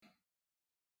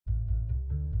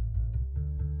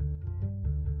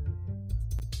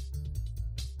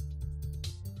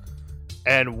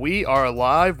and we are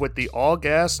live with the All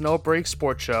Gas No Break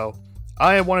Sports Show.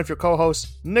 I am one of your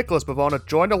co-hosts, Nicholas Bavona,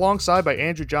 joined alongside by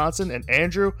Andrew Johnson. And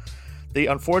Andrew, the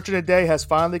unfortunate day has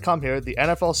finally come here. The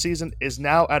NFL season is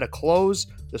now at a close.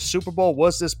 The Super Bowl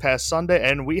was this past Sunday,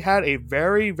 and we had a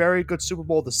very, very good Super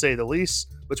Bowl to say the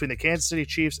least between the Kansas City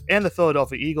Chiefs and the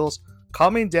Philadelphia Eagles,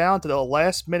 coming down to the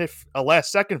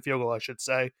last second field goal, I should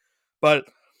say. But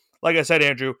like I said,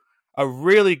 Andrew, a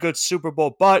really good Super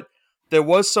Bowl, but there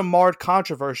was some marred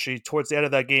controversy towards the end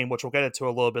of that game, which we'll get into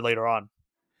a little bit later on.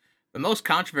 The most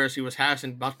controversy was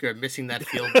Harrison Butker missing that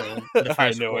field goal in the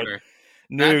first quarter.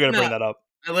 Knew you were going to bring that up.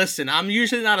 Listen, I'm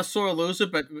usually not a sore loser,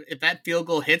 but if that field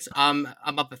goal hits, I'm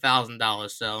up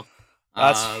 $1,000. So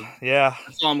that's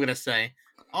all I'm going to say.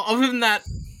 Other than that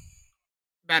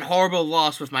horrible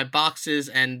loss with my boxes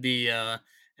and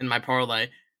my parlay.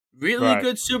 Really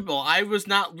good Super Bowl. I was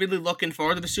not really looking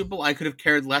forward to the Super Bowl. I could have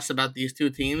cared less about these two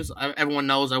teams. Everyone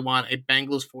knows I want a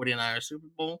Bengals 49ers Super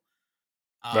Bowl.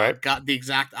 Got the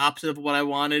exact opposite of what I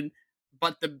wanted.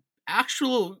 But the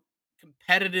actual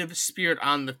competitive spirit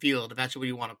on the field, if that's what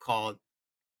you want to call it,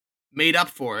 made up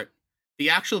for it. The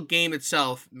actual game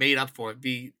itself made up for it.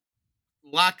 The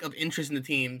lack of interest in the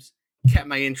teams kept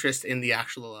my interest in the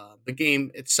actual the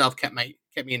game itself kept me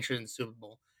interested in the Super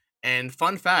Bowl. And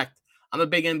fun fact, I'm a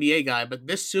big NBA guy, but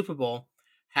this Super Bowl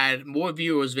had more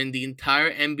viewers than the entire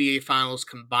NBA Finals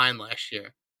combined last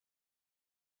year.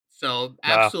 So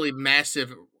absolutely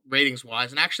massive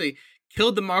ratings-wise, and actually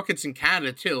killed the markets in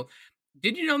Canada too.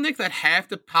 Did you know, Nick, that half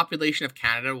the population of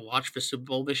Canada watched the Super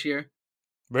Bowl this year?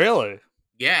 Really?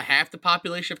 Yeah, half the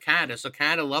population of Canada. So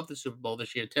Canada loved the Super Bowl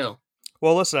this year too.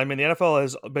 Well, listen, I mean, the NFL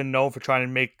has been known for trying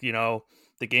to make,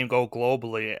 the game go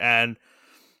globally, and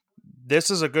this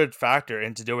is a good factor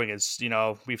into doing it.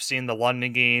 We've seen the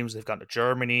London games, they've gone to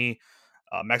Germany,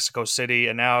 Mexico City,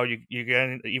 and now you're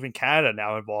getting even Canada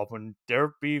now involved. When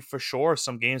there be for sure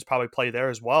some games probably play there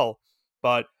as well.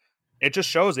 But it just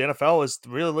shows the NFL is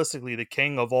realistically the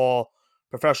king of all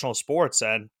professional sports.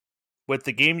 And with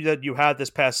the game that you had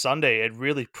this past Sunday, it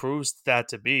really proves that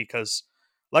to be, because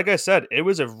like I said, it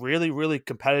was a really, really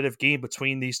competitive game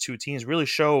between these two teams. Really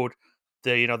showed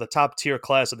the top tier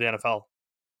class of the NFL.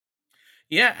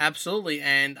 Yeah, absolutely.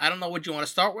 And I don't know what you want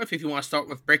to start with. If you want to start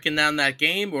with breaking down that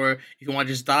game, or if you want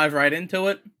to just dive right into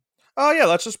it. Oh yeah,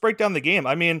 let's just break down the game.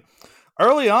 I mean,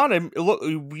 early on, look,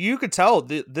 you could tell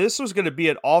this was going to be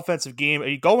an offensive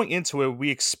game. Going into it, we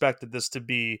expected this to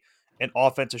be an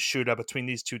offensive shootout between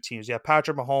these two teams. You have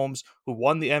Patrick Mahomes, who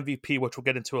won the MVP, which we'll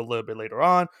get into a little bit later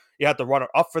on. You have the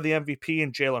runner-up for the MVP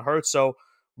in Jalen Hurts. So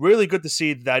really good to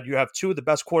see that you have two of the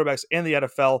best quarterbacks in the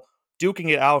NFL duking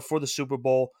it out for the Super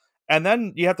Bowl. And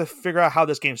then you have to figure out how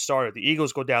this game started. The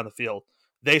Eagles go down the field.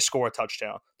 They score a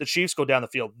touchdown. The Chiefs go down the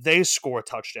field. They score a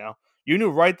touchdown. You knew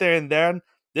right there and then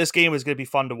this game was going to be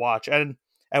fun to watch. And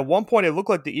at one point, it looked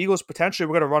like the Eagles potentially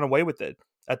were going to run away with it.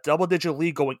 A double-digit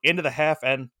lead going into the half.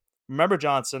 And remember,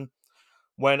 Johnson,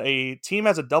 when a team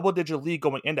has a double-digit lead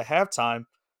going into halftime,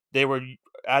 they were,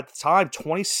 at the time,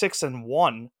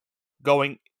 26-1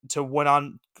 going to win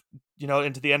on,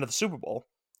 into the end of the Super Bowl.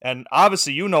 And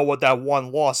obviously, you know what that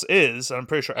one loss is. I'm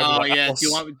pretty sure everyone else. Do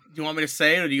you want me to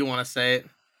say it, or do you want to say it?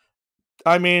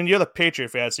 I mean, you're the Patriot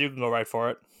fan, so you can go right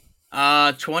for it.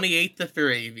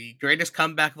 28-3, the greatest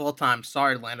comeback of all time.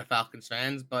 Sorry, Atlanta Falcons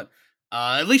fans, but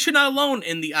at least you're not alone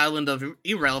in the island of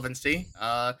irrelevancy.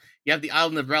 You have the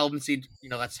island of relevancy,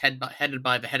 that's headed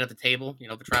by the head of the table,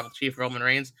 the tribal chief, Roman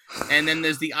Reigns. And then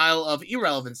there's the Isle of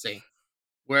Irrelevancy,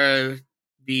 where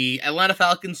the Atlanta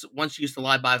Falcons once used to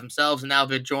lie by themselves, and now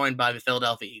they're joined by the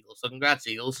Philadelphia Eagles. So congrats,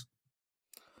 Eagles.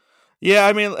 Yeah,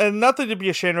 I mean, and nothing to be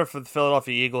ashamed of for the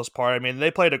Philadelphia Eagles part. I mean,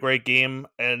 they played a great game,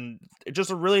 and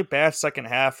just a really bad second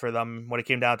half for them when it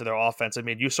came down to their offense. I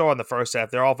mean, you saw in the first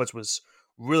half, their offense was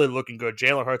really looking good.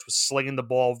 Jalen Hurts was slinging the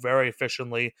ball very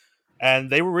efficiently,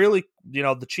 and they were really,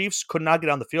 the Chiefs could not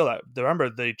get on the field. Remember,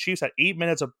 the Chiefs had 8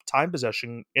 minutes of time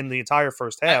possession in the entire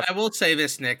first half. I will say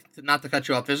this, Nick, not to cut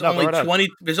you off. There's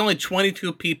only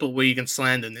 22 people where you can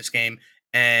slander in this game,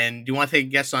 and do you want to take a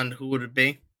guess on who would it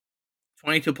be?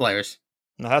 22 players.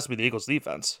 And it has to be the Eagles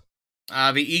defense.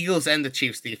 The Eagles and the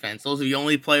Chiefs defense. Those are the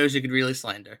only players you could really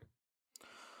slander.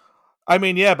 I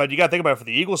mean, yeah, but you got to think about it from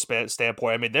the Eagles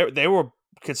standpoint. I mean, they were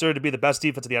considered to be the best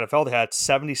defense in the NFL. They had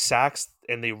 70 sacks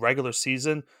in the regular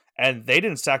season, and they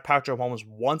didn't sack Patrick Mahomes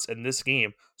once in this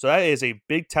game. So that is a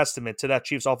big testament to that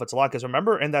Chiefs offensive line. Because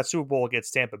remember, in that Super Bowl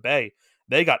against Tampa Bay,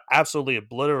 they got absolutely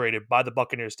obliterated by the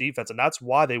Buccaneers defense, and that's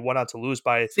why they went on to lose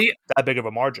by that big of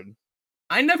a margin.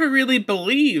 I never really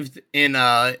believed in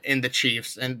the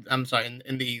Chiefs, and I'm sorry,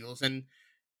 in the Eagles. And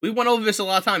we went over this a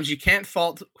lot of times. You can't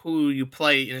fault who you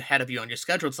play ahead of you on your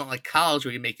schedule. It's not like college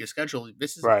where you make your schedule.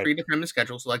 This is a Right. predetermined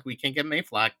schedule, so like we can't get made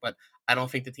flack. But I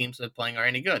don't think the teams they're playing are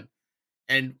any good.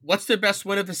 And what's their best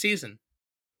win of the season?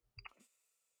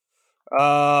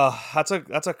 That's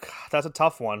a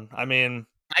tough one. I mean,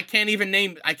 I can't even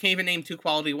name two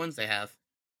quality wins they have.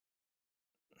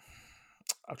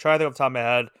 I'm trying to think off the top of my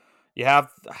head. You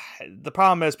have the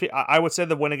problem is I would say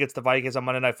the win against the Vikings on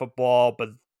Monday Night Football, but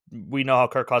we know how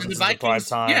Kirk And the Cousins is in prime Vikings,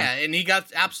 time. yeah, and he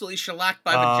got absolutely shellacked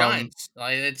by the Um, Giants.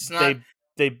 Like it's not.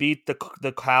 they beat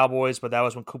the Cowboys, but that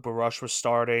was when Cooper Rush was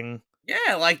starting.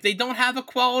 Yeah, like they don't have a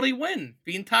quality win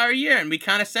the entire year, and we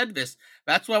kind of said this.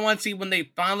 That's why I want to see when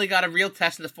they finally got a real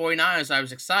test in the 49ers. I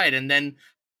was excited, and then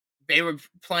they were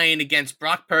playing against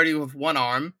Brock Purdy with one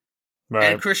arm and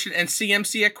Right. Christian and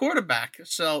CMC at quarterback.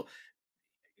 So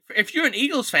if you're an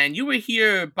Eagles fan, you were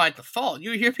here by default.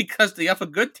 You were here because the other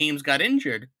good teams got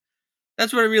injured.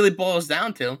 That's what it really boils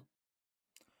down to.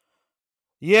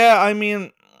 Yeah, I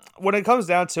mean, when it comes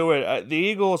down to it, the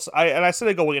Eagles. I said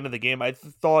it going into the game. I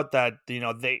thought that they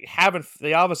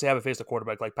obviously haven't faced a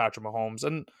quarterback like Patrick Mahomes,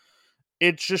 and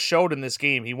it just showed in this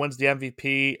game. He wins the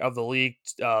MVP of the league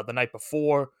the night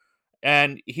before,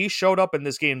 and he showed up in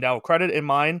this game. Now, credit in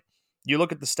mind, you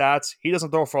look at the stats. He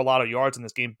doesn't throw for a lot of yards in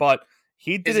this game, but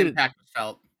he did His it. impact was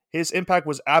felt. His impact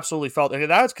was absolutely felt,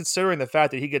 and that's considering the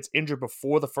fact that he gets injured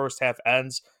before the first half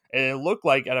ends. And it looked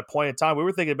like at a point in time we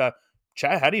were thinking about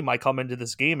Chad Henne might come into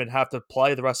this game and have to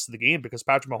play the rest of the game because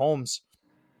Patrick Mahomes,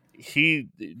 it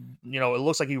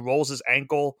looks like he rolls his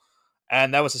ankle,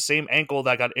 and that was the same ankle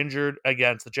that got injured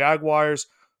against the Jaguars.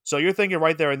 So you're thinking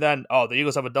right there and then, oh, the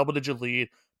Eagles have a double-digit lead.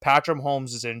 Patrick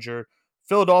Mahomes is injured.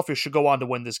 Philadelphia should go on to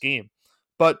win this game.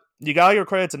 But you got to give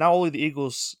credit to not only the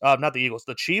Eagles, not the Eagles,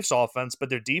 the Chiefs offense, but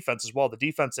their defense as well. The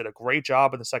defense did a great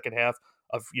job in the second half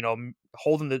of,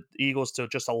 holding the Eagles to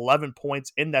just 11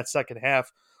 points in that second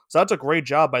half. So that's a great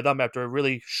job by them after a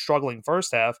really struggling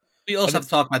first half. We also And have to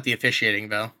talk about the officiating,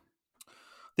 though.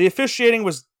 the officiating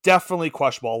was definitely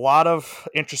questionable. A lot of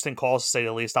interesting calls, to say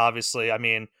the least, obviously. I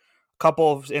mean, a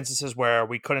couple of instances where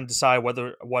we couldn't decide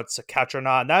whether what's a catch or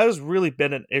not. And that has really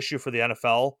been an issue for the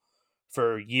NFL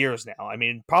for years now. I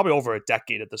mean, probably over a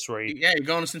decade at this rate. Yeah, you're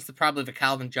going since probably the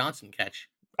Calvin Johnson catch.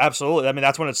 Absolutely. I mean,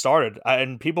 that's when it started.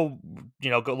 And people,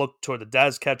 go look toward the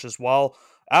Dez catch as well.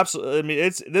 Absolutely. I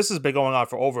mean, this has been going on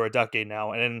for over a decade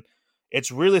now. And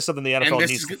it's really something the NFL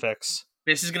needs to fix.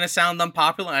 This is going to sound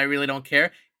unpopular. I really don't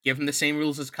care. Give them the same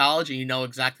rules as college, and you know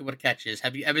exactly what a catch is.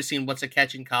 Have you ever seen what's a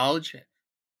catch in college?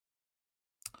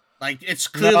 Like, it's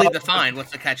clearly defined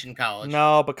what's a catch in college.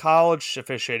 No, but college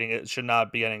officiating, it should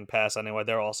not be getting passed anyway.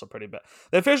 They're also pretty bad.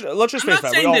 Let's just face I'm not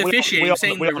it. saying they're officiating. I'm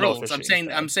saying the rules.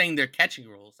 I'm saying they're catching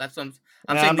rules. That's what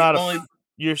I'm saying. I'm not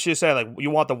you're saying like you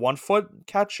want the 1 foot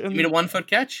catch? You mean a 1 foot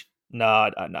catch?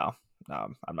 No, no,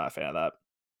 I'm not a fan of that.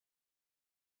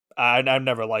 I've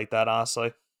never liked that,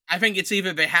 honestly. I think it's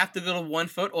either they have to go to 1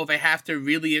 foot or they have to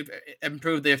really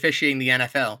improve the officiating in the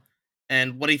NFL.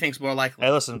 And what do you think's more likely?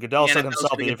 Hey, listen, Goodell said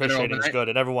himself the officiating is good,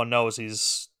 and everyone knows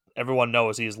he's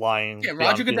lying. Yeah,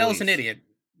 Roger Goodell is an idiot.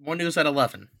 More news at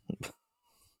 11.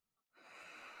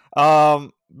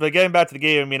 But getting back to the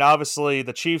game, I mean, obviously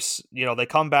the Chiefs, they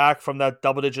come back from that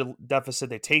double-digit deficit.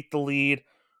 They take the lead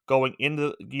going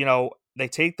into, they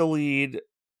take the lead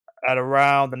at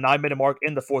around the 9-minute mark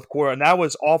in the fourth quarter, and that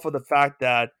was off of the fact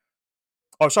that,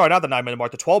 oh, sorry, not the 9-minute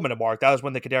mark, the 12-minute mark. That was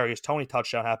when the Kadarius Toney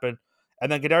touchdown happened.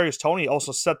 And then Kadarius Toney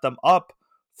also set them up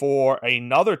for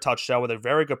another touchdown with a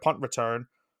very good punt return.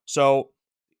 So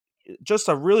just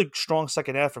a really strong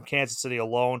second half from Kansas City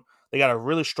alone. They got a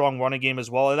really strong running game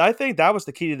as well. And I think that was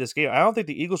the key to this game. I don't think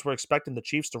the Eagles were expecting the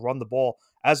Chiefs to run the ball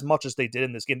as much as they did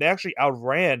in this game. They actually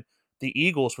outran the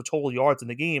Eagles for total yards in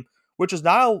the game, which is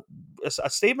not a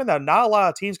statement that not a lot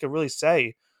of teams can really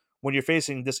say when you're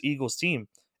facing this Eagles team.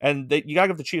 And you got to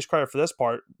give the Chiefs credit for this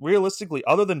part. Realistically,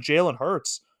 other than Jalen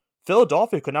Hurts,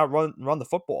 Philadelphia could not run the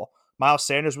football. Miles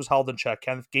Sanders was held in check.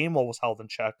 Kenneth Gainwell was held in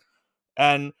check.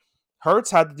 And Hurts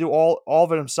had to do all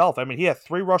of it himself. I mean, he had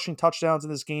 3 rushing touchdowns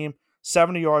in this game,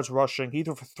 70 yards rushing. He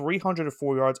threw for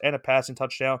 304 yards and a passing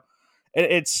touchdown.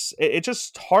 It's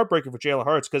just heartbreaking for Jalen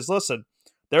Hurts because, listen,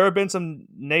 there have been some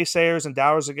naysayers and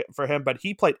doubters for him, but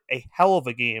he played a hell of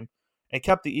a game and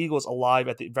kept the Eagles alive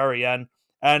at the very end.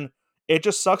 And it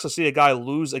just sucks to see a guy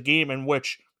lose a game in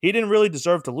which he didn't really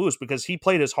deserve to lose because he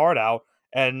played his heart out.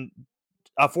 And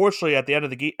unfortunately, at the end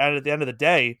of the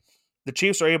day, the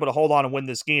Chiefs are able to hold on and win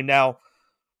this game. Now,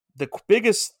 the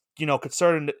biggest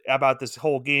concern about this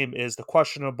whole game is the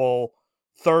questionable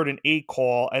 3rd and 8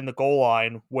 call and the goal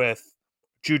line with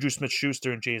Juju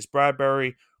Smith-Schuster and James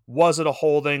Bradbury. Was it a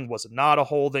holding? Was it not a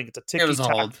holding? It's a It was a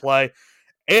ticky-tack hold. play.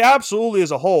 It absolutely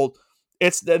is a hold.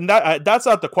 That's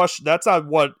not the question. That's not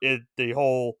what the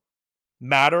whole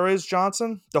matter is,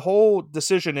 Johnson. The whole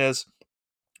decision is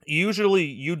usually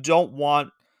you don't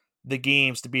want the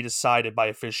games to be decided by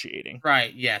officiating.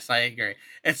 Right. Yes, I agree.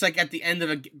 It's like at the end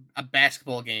of a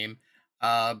basketball game,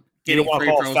 uh, You don't getting want to free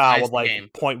call a throws foul ties with the like game.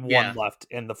 point Yeah, 0.1 left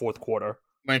in the fourth quarter.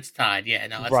 when it's tied. Yeah,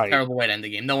 no, that's a Right. terrible way to end the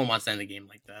game. No one wants to end the game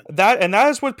like that. That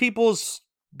is what people's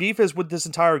beef is with this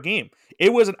entire game.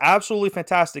 It was an absolutely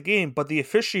fantastic game, but the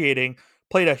officiating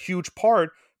played a huge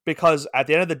part because at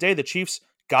the end of the day, the Chiefs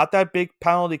got that big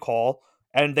penalty call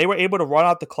and they were able to run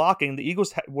out the clock. And the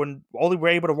Eagles only were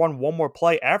able to run one more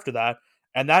play after that,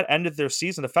 and that ended their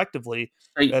season effectively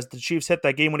So, as the Chiefs hit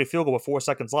that game-winning field goal with 4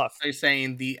 seconds left. so you're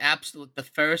saying the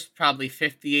first probably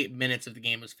 58 minutes of the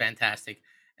game was fantastic,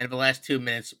 and the last 2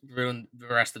 minutes ruined the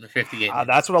rest of the 58 That's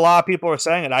minutes. what a lot of people are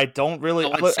saying, and I don't really.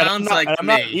 So it sounds like And to I'm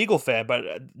not an me. Eagle fan, but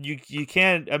you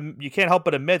can't help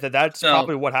but admit that that's So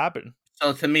probably what happened.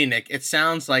 so to me, Nick, it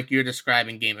sounds like you're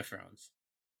describing Game of Thrones.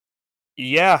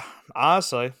 Yeah,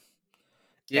 honestly,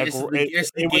 Yeah, it's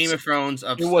the it Game was of Thrones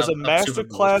it was a of Super master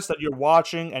Bowls. class that you're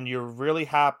watching, and you're really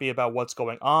happy about what's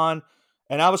going on.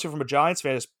 And obviously, from a Giants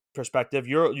fan's perspective,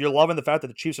 you're loving the fact that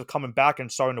the Chiefs are coming back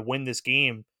and starting to win this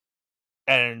game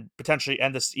and potentially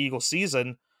end this Eagles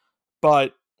season.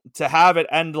 But to have it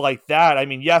end like that, I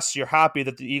mean, yes, you're happy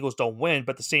that the Eagles don't win,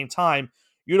 but at the same time,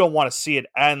 you don't want to see it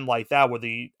end like that where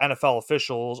the NFL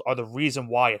officials are the reason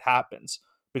why it happens.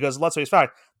 Because let's face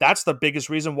fact, that's the biggest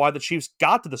reason why the Chiefs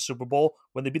got to the Super Bowl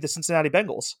when they beat the Cincinnati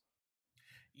Bengals.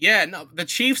 Yeah, no, the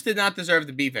Chiefs did not deserve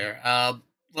to be there.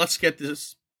 Let's get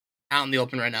this out in the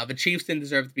open right now. The Chiefs didn't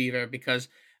deserve to be there because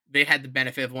they had the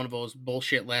benefit of one of those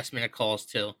bullshit last minute calls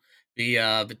too.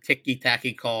 The ticky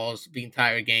tacky calls the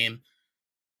entire game.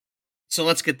 So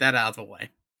let's get that out of the way.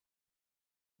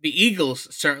 The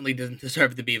Eagles certainly didn't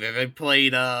deserve to be there. They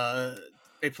played a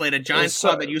Giants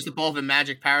squad that So used the ball of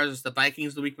magic powers as the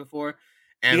Vikings the week before, you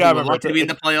and who gotta were remember, lucky to be in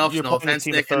the playoffs. you're No playing a offense,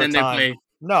 team a Nick. And third then they time. play.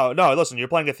 No, listen, you're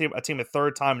playing a team a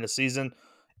third time in the season.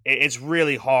 It's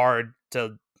really hard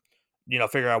to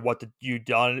figure out what you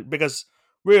done because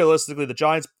realistically, the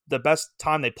Giants, the best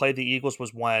time they played the Eagles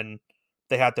was when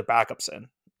they had their backups in,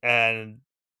 and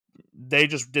they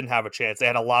just didn't have a chance. They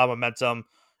had a lot of momentum,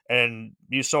 and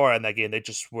you saw it in that game. They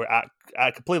just were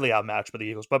completely outmatched by the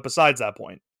Eagles. But besides that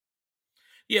point,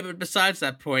 Yeah, but besides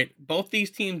that point, both these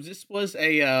teams.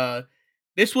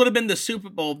 This would have been the Super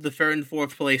Bowl of the third and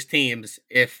fourth place teams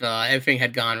if everything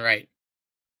had gone right.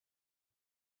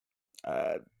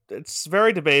 uh, it's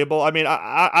very debatable. I mean,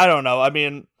 I don't know. I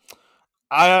mean,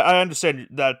 I understand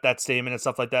that statement and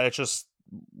stuff like that. It's just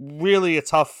really a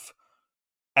tough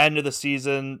end of the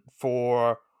season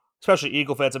for especially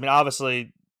Eagle fans. I mean,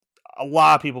 obviously, a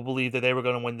lot of people believe that they were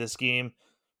going to win this game,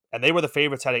 and they were the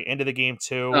favorites heading into the game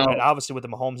too. And So, obviously, with the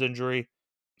Mahomes injury,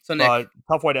 so Nick, but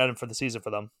tough way to end for the season for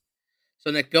them.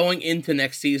 going into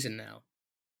next season now,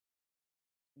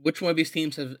 which one of these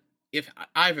teams have, if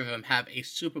either of them have a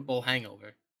Super Bowl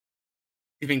hangover?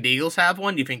 Do you think the Eagles have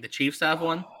one? Do you think the Chiefs have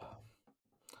one?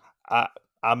 I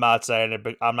I'm not saying it.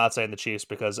 But I'm not saying the Chiefs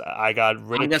because I got I'm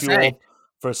gonna say. ridiculed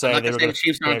for I'm saying not they gonna were say going the to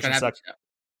Chiefs aren't finish gonna in have second. it.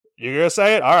 You're going to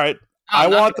say it? All right. No, I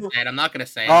I'm not want gonna the. say it. I'm not gonna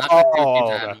say it. I'm not gonna say the Chiefs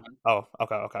Oh, are okay. having one. Oh,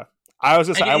 okay, okay. I was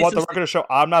gonna I say I get you want the some. record to show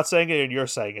I'm not saying it and you're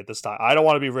saying it this time. I don't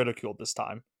want to be ridiculed this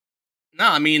time. No,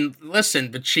 I mean,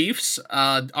 listen, the Chiefs,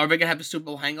 are they gonna have a Super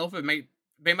Bowl hangover?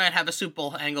 They might have a Super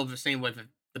Bowl hangover the same way that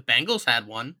the Bengals had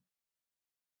one.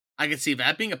 I could see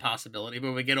that being a possibility,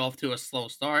 where we get off to a slow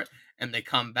start and they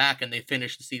come back and they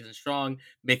finish the season strong,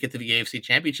 make it to the AFC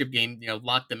Championship game,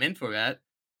 lock them in for that.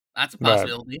 That's a Right.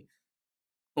 possibility.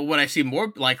 But what I see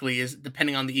more likely is,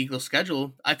 depending on the Eagles'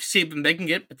 schedule, I see them they can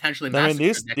get potentially I mean,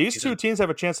 massacred next these two season. teams have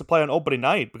a chance to play on opening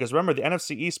night because remember the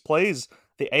NFC East plays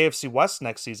the AFC West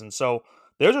next season, so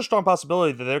there's a strong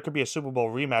possibility that there could be a Super Bowl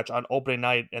rematch on opening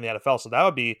night in the NFL. So that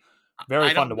would be very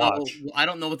I fun to don't know. watch. I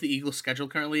don't know what the Eagles' schedule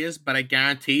currently is, but I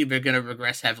guarantee they're going to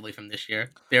regress heavily from this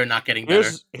year. They're not getting better.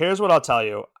 Here's what I'll tell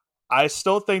you. I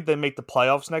still think they make the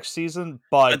playoffs next season,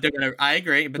 but But they're gonna. I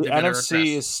agree, but the they're gonna NFC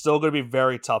regress. is still going to be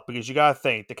very tough because you got to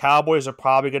think the Cowboys are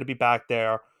probably going to be back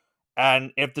there.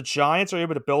 And if the Giants are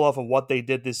able to build off of what they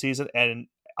did this season and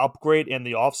upgrade in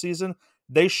the offseason,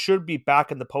 they should be back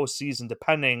in the postseason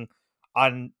depending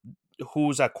on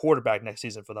who's at quarterback next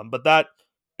season for them. But that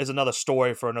is another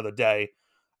story for another day.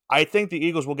 I think the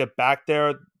Eagles will get back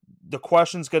there. The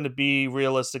question's going to be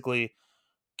realistically,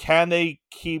 can they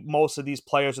keep most of these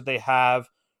players that they have?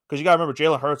 Because you got to remember,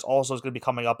 Jalen Hurts also is going to be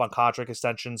coming up on contract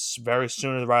extensions very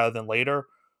sooner rather than later.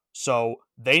 So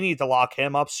they need to lock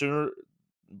him up sooner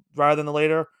rather than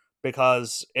later.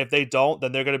 because if they don't,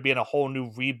 then they're going to be in a whole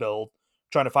new rebuild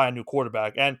trying to find a new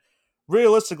quarterback. And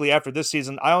realistically, after this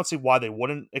season, I don't see why they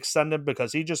wouldn't extend him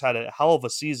because he just had a hell of a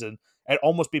season and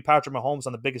almost beat Patrick Mahomes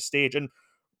on the biggest stage. And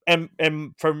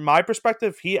from my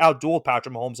perspective, he outdueled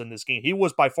Patrick Mahomes in this game. He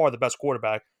was by far the best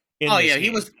quarterback in Oh this yeah,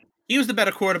 game. he was the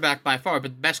better quarterback by far,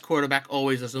 but the best quarterback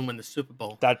always doesn't win the Super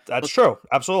Bowl. That's Look, true.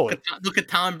 Absolutely. look at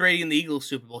Tom Brady in the Eagles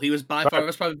Super Bowl. He was by far Right.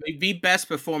 was probably the best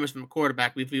performance from a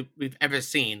quarterback we've ever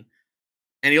seen,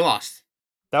 and he lost.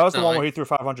 That was the So one where he threw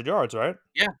 500 yards, right?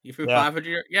 yeah, he threw Yeah.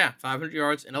 500. Yeah, 500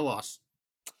 yards and a loss.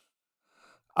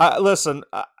 Listen,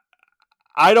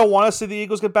 I don't want to see the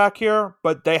Eagles get back here,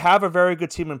 but they have a very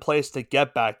good team in place to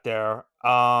get back there.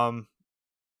 And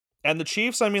the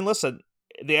Chiefs, I mean, listen,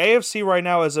 the AFC right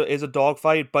now is a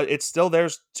dogfight, but it's still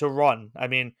theirs to run. I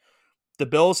mean, the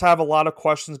Bills have a lot of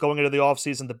questions going into the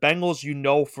offseason. The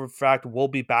Bengals, for a fact, will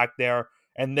be back there,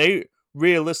 and they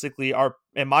realistically are,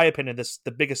 in my opinion,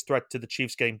 the biggest threat to the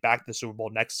Chiefs getting back to the Super Bowl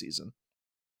next season.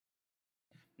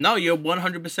 No, you're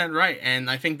 100% right, and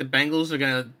I think the Bengals are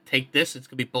gonna take this. It's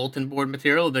gonna be bulletin board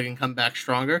material. They can come back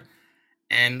stronger,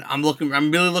 and I'm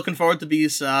really looking forward to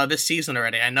these this season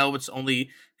already. I know it's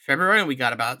only February, and we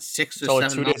got about 6 or It's only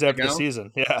 7 2 months days to after the go.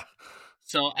 season. Yeah.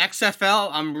 So XFL,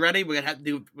 I'm ready. We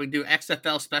do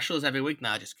XFL specials every week.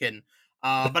 Nah, just kidding.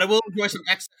 But I will enjoy some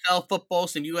XFL football,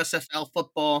 some USFL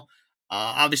football.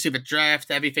 Obviously the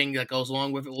draft, everything that goes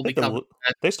along with it will I be think covered.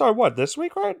 they start what this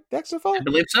week, right? The XFL? I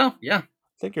believe so. Yeah,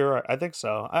 I think you're right. I think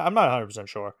so. I'm not 100%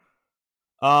 sure.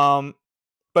 Um,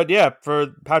 but yeah, for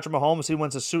Patrick Mahomes, he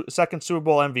wins a second Super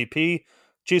Bowl MVP.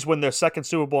 Chiefs win their second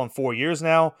Super Bowl in 4 years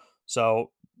now.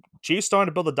 So Chiefs starting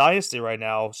to build a dynasty right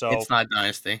now. So it's not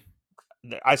dynasty.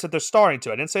 I said they're starting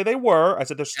to. I didn't say they were. I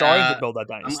said they're starting to build that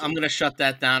I'm dynasty. gonna shut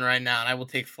that down right now, and I will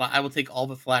take all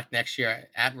the flack next year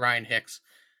at Ryan Hicks.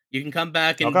 You can come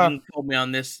back and you Okay. can quote me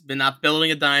on this. They're not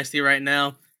building a dynasty right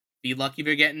now. Be lucky if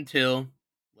you're getting two.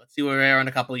 Let's see where we are in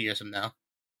a couple of years from now.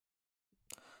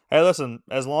 Hey, listen,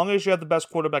 as long as you have the best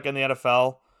quarterback in the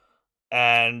NFL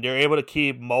and you're able to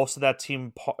keep most of that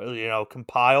team,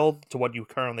 compiled to what you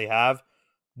currently have,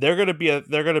 they're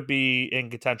gonna be in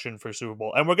contention for Super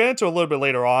Bowl. And we'll get into a little bit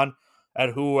later on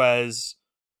at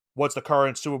what's the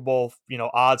current Super Bowl,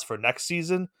 odds for next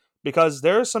season because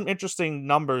there are some interesting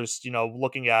numbers,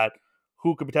 looking at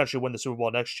who could potentially win the Super Bowl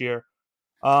next year.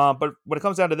 But when it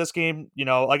comes down to this game,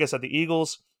 like I said, the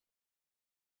Eagles,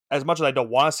 as much as I don't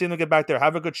want to see them get back there,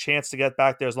 have a good chance to get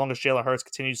back there as long as Jalen Hurts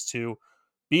continues to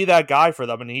be that guy for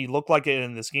them. And he looked like it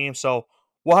in this game. So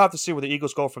we'll have to see where the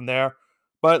Eagles go from there.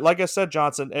 But like I said,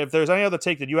 Johnson, if there's any other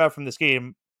take that you have from this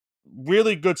game,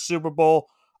 really good Super Bowl.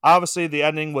 Obviously, the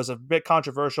ending was a bit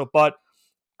controversial, but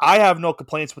I have no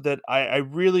complaints with it. I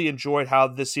really enjoyed how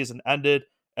this season ended.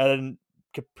 And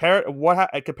compared to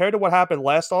what happened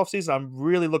last offseason, I'm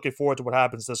really looking forward to what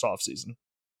happens this offseason.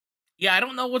 Yeah, I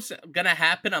don't know what's gonna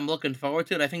happen. I'm looking forward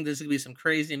to it. I think there's gonna be some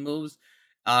crazy moves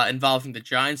involving the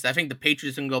Giants. I think the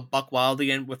Patriots can go buck wild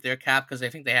again with their cap because I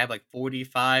think they have like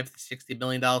 45 to 60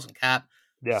 billion dollars in cap,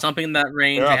 Yeah, something in that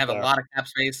range. they're They up have a there. lot of cap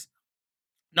space.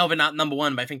 No, they're not number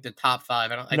one, but I think they're top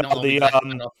five. I No, don't know the exact. I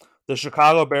don't know. the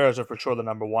Chicago Bears are for sure the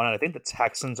number one, and I think the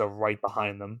Texans are right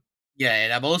behind them.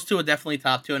 Yeah, those two are definitely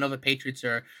top two. I know the Patriots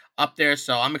are up there,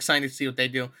 so I'm excited to see what they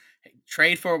do. Hey,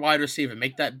 trade for a wide receiver.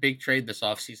 Make that big trade this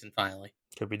offseason finally.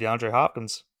 Could be DeAndre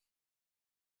Hopkins.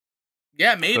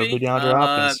 Yeah, Could be maybe. DeAndre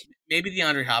Hopkins. Maybe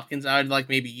DeAndre Hopkins. I'd like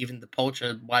maybe even the poach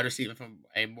a wide receiver from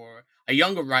a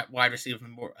younger wide receiver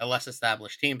from a less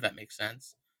established team. If that makes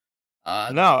sense.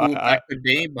 No, Who that could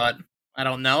be, but I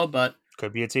don't know. But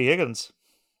could be a T Higgins.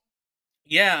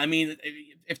 yeah, I mean,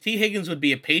 if T Higgins would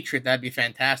be a Patriot, that'd be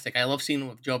fantastic. I love seeing him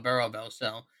with Joe Burrow though,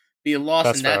 so be a loss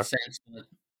That's in that fair. sense. But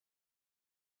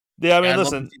Yeah, I yeah, mean, I'd love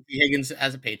to listen. see T Higgins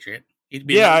as a Patriot. He'd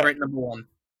be Yeah. right number one.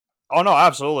 Oh no,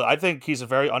 absolutely. I think he's a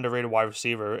very underrated wide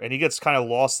receiver, and he gets kind of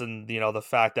lost in the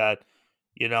fact that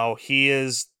he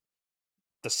is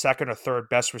the second or third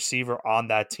best receiver on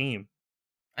that team.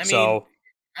 I mean, So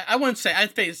I wouldn't say.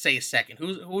 I'd say second.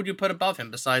 Who would you put above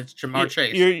him besides Jamar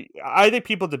Chase? I think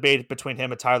people debate between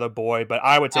him and Tyler Boyd, but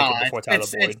I would take Oh, him before Tyler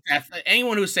it's Boyd.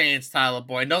 anyone who's saying it's Tyler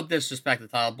Boyd. No disrespect to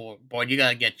Tyler Boyd. You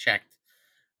gotta get checked.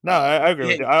 No, I agree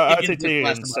with you. I'd say Higgins is T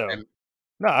less Higgins above too. him.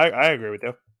 No, I agree with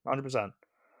you, 100%.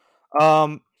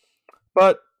 Um,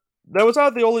 but that was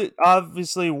not the only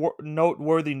obviously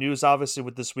noteworthy news. Obviously,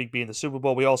 with this week being the Super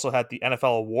Bowl, we also had the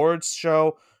NFL awards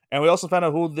show, and we also found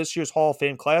out who this year's Hall of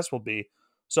Fame class will be.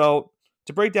 So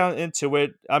to break down into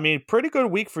it, I mean, pretty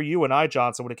good week for you and I,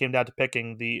 Johnson, when it came down to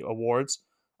picking the awards.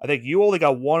 I think you only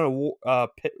got one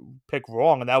pick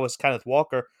wrong, and that was Kenneth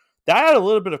Walker. that had a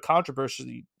little bit of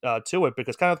controversy to it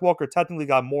because Kenneth Walker technically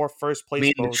got more first I place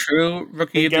mean, the votes true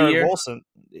rookie than of the Garrett year. Wilson.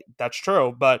 That's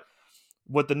true, but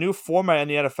with the new format in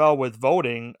the NFL with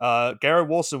voting, Garrett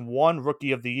Wilson won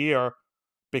Rookie of the Year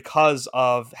because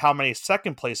of how many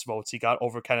second place votes he got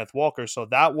over Kenneth Walker. So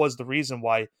that was the reason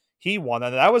why he won,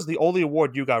 and that was the only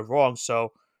award you got wrong.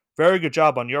 So very good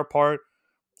job on your part.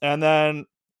 And then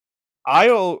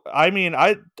I mean,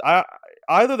 I,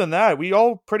 other than that, we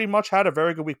all pretty much had a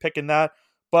very good week picking that.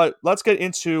 But let's get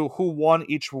into who won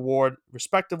each award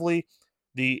respectively.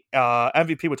 The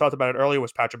MVP we talked about it earlier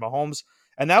was Patrick Mahomes,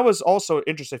 and that was also an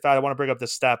interesting fact. I want to bring up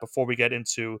this stat before we get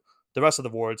into the rest of the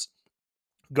awards.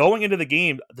 Going into the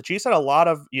game, the Chiefs had a lot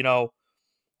of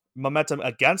momentum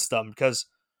against them because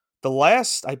the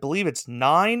last, I believe it's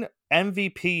 9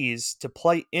 MVPs to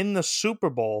play in the Super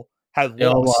Bowl had They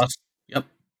all lost. lost. Yep.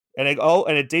 And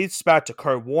it dates back to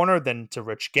Kurt Warner, then to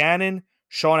Rich Gannon,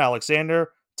 Sean Alexander,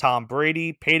 Tom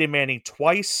Brady, Peyton Manning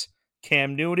twice,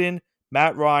 Cam Newton,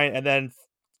 Matt Ryan, and then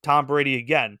Tom Brady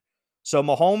again. So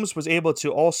Mahomes was able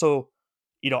to also,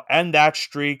 end that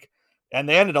streak. And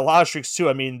they ended a lot of streaks too.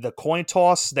 I mean, the coin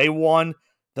toss, they won.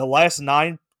 The last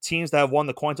 9 teams that have won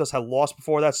the coin toss had lost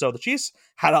before that. So the Chiefs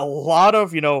had a lot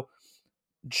of,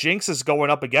 jinxes going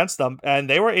up against them, and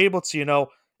they were able to,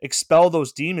 expel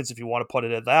those demons, if you want to put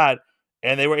it at that,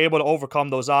 and they were able to overcome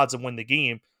those odds and win the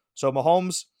game. So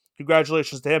Mahomes,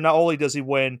 congratulations to him. Not only does he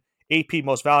win AP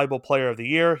Most Valuable Player of the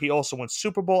Year, he also wins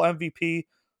Super Bowl MVP.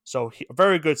 So a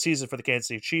very good season for the Kansas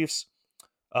City Chiefs.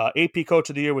 AP Coach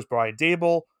of the Year was Brian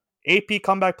Dable. AP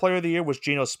Comeback Player of the Year was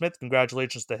Geno Smith.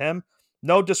 Congratulations to him.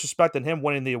 No disrespect in him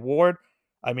winning the award.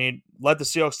 I mean, led the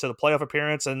Seahawks to the playoff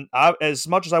appearance, and as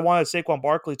much as I wanted Saquon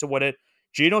Barkley to win it,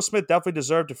 Geno Smith definitely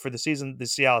deserved it for the season the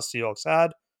Seattle Seahawks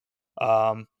had.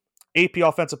 AP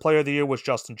Offensive Player of the Year was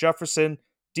Justin Jefferson.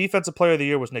 Defensive Player of the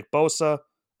Year was Nick Bosa.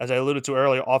 As I alluded to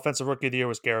earlier, Offensive Rookie of the Year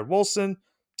was Garrett Wilson.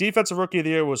 Defensive Rookie of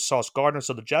the Year was Sauce Gardner.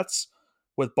 So the Jets,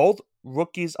 with both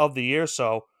Rookies of the Year,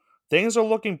 so things are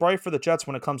looking bright for the Jets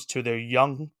when it comes to their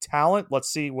young talent. Let's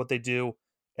see what they do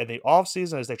in the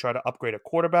offseason as they try to upgrade a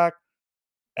quarterback.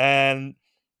 And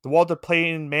the Walter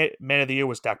Payton Man of the Year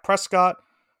was Dak Prescott.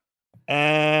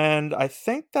 And I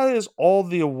think that is all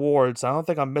the awards. I don't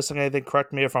think I'm missing anything.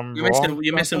 Correct me if I'm wrong,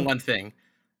 You're missing Johnson. one thing.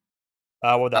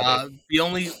 What would that be? The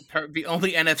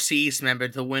only NFC East member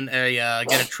to win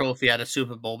get a trophy at a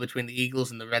Super Bowl between the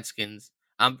Eagles and the Redskins,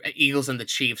 Eagles and the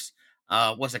Chiefs,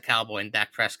 was a Cowboy and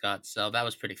Dak Prescott. So that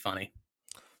was pretty funny.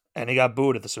 And he got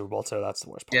booed at the Super Bowl too. That's the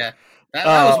worst part. Yeah, that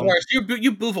was worse.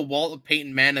 You boo for Walter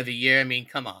Payton Man of the Year. I mean,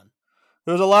 come on.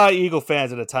 There was a lot of Eagle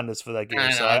fans in attendance for that game,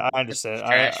 I so know I it's understand.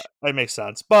 trash. It makes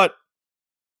sense. But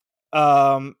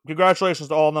congratulations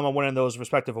to all of them on winning those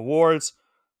respective awards.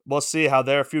 We'll see how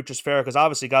their futures fare because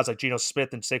obviously guys like Geno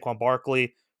Smith and Saquon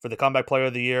Barkley for the Comeback Player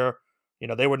of the Year,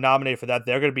 they were nominated for that.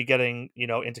 They're going to be getting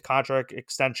into contract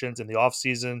extensions in the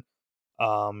offseason.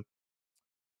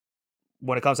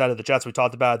 When it comes out of the Jets, we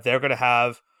talked about they're going to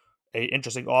have a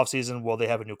interesting offseason. Will they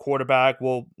have a new quarterback?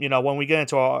 Well, when we get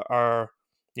into our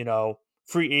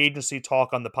free agency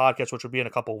talk on the podcast, which will be in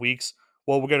a couple of weeks,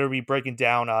 well, we're going to be breaking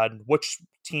down on which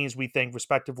teams we think,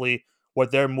 respectively,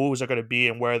 what their moves are going to be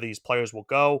and where these players will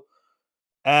go.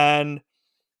 And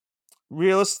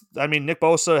Nick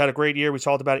Bosa had a great year. We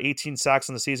talked about 18 sacks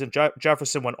in the season.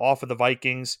 Jefferson went off of the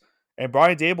Vikings, and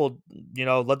Brian Dable,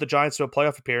 led the Giants to a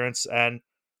playoff appearance. And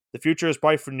the future is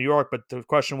bright for New York, but the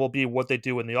question will be what they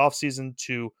do in the offseason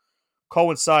to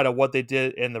coincide of what they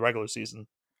did in the regular season.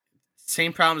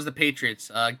 Same problem as the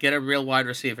Patriots. Get a real wide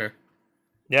receiver.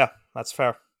 Yeah, that's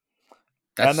fair.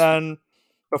 And That's then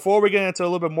before we get into a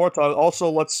little bit more talk, also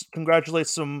let's congratulate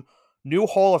some new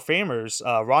Hall of Famers.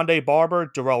 Rondé Barber,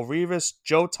 Darrelle Revis,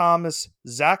 Joe Thomas,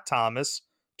 Zach Thomas,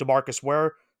 DeMarcus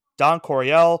Ware, Don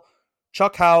Coryell,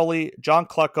 Chuck Howley, John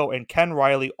Klecko, and Ken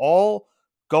Riley, all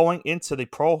going into the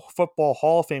Pro Football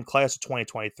Hall of Fame class of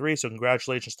 2023. So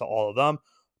congratulations to all of them.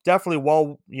 Definitely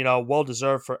well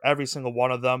deserved for every single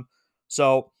one of them.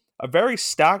 So a very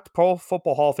stacked Pro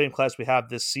Football Hall of Fame class we have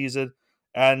this season.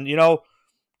 And,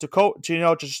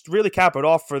 to just really cap it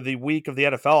off for the week of the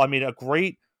NFL, I mean, a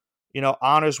great,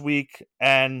 honors week.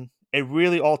 And it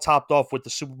really all topped off with the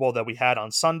Super Bowl that we had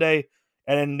on Sunday.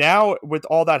 And now with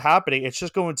all that happening, it's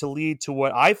just going to lead to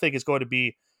what I think is going to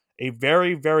be a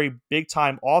very, very big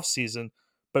time offseason.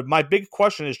 But my big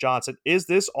question is, Johnson, is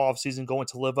this offseason going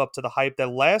to live up to the hype that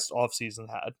last offseason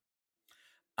had?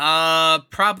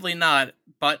 Probably not,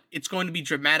 but it's going to be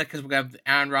dramatic because we're going to have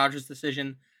the Aaron Rodgers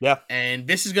decision. Yeah. And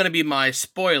this is going to be my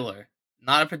spoiler,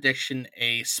 not a prediction,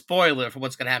 a spoiler for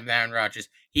what's going to happen to Aaron Rodgers.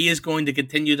 He is going to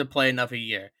continue to play another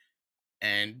year.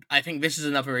 And I think this is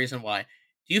another reason why.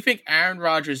 Do you think Aaron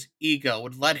Rodgers' ego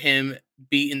would let him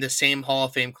be in the same Hall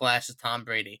of Fame class as Tom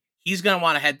Brady? He's going to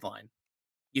want a headline.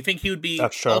 You think he would be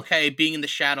That's true. okay being in the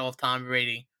shadow of Tom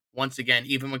Brady once again,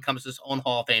 even when it comes to his own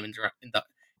Hall of Fame induction?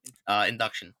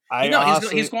 You I know,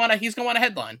 honestly, he's gonna want a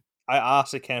headline. I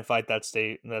honestly can't fight that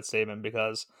statement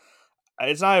because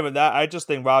it's not even that. I just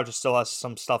think Rodgers still has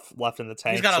some stuff left in the He's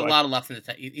tank. got a lot left in the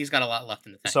tank. He's got a lot left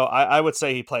in the tank. I would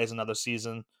say he plays another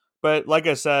season. But like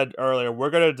I said earlier, we're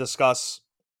going to discuss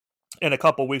in a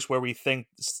couple weeks where we think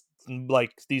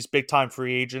like these big time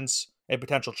free agents and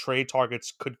potential trade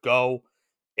targets could go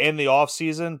in the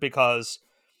offseason because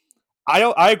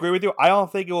I agree with you. I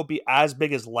don't think it will be as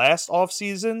big as last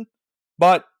offseason,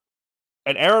 but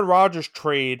an Aaron Rodgers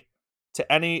trade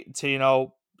to any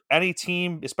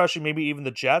team, especially maybe even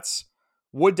the Jets,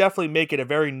 would definitely make it a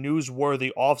very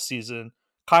newsworthy offseason,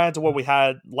 kind of to what we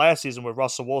had last season with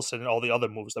Russell Wilson and all the other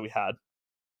moves that we had.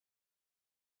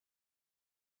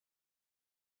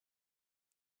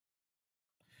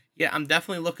 Yeah, I'm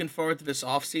definitely looking forward to this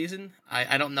offseason.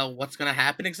 I don't know what's going to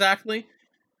happen exactly,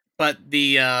 but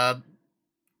the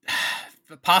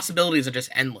possibilities are just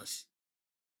endless.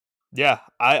 Yeah,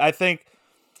 I think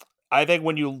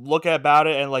when you look about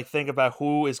it and like think about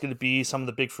who is going to be some of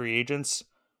the big free agents,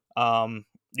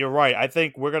 you're right. I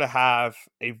think we're going to have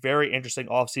a very interesting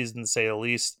offseason to say the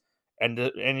least, and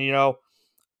it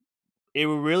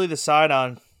will really decide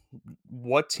on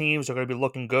what teams are going to be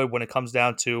looking good when it comes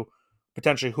down to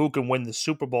potentially who can win the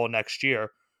Super Bowl next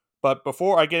year. But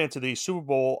before I get into the Super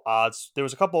Bowl odds, there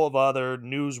was a couple of other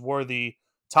newsworthy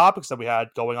topics that we had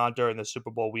going on during the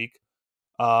Super Bowl week.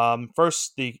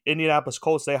 First, the Indianapolis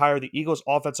Colts, they hired the Eagles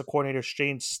offensive coordinator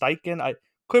Shane Steichen. I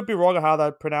could be wrong on how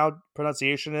that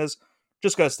pronunciation is.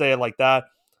 Just going to say it like that.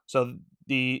 So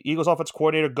the Eagles offensive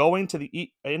coordinator going to the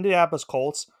Indianapolis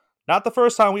Colts. Not the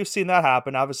first time we've seen that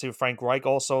happen. Obviously, with Frank Reich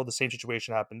also, the same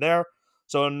situation happened there.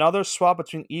 So another swap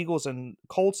between Eagles and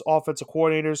Colts offensive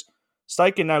coordinators.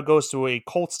 Steichen now goes to a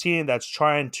Colts team that's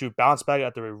trying to bounce back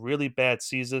after a really bad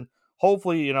season.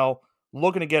 Hopefully,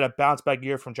 looking to get a bounce back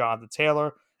year from Jonathan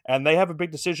Taylor. And they have a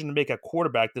big decision to make at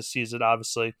quarterback this season,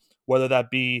 obviously, whether that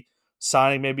be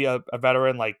signing maybe a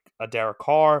veteran like a Derek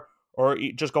Carr or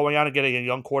just going out and getting a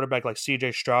young quarterback like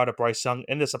CJ Stroud or Bryce Young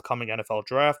in this upcoming NFL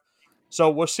draft. So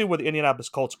we'll see where the Indianapolis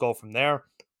Colts go from there.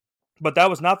 But that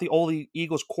was not the only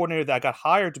Eagles coordinator that got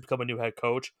hired to become a new head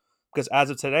coach, because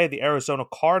as of today, the Arizona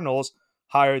Cardinals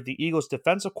hired the Eagles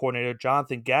defensive coordinator,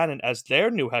 Jonathan Gannon, as their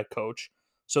new head coach.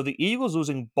 So the Eagles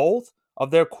losing both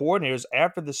of their coordinators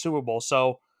after the Super Bowl.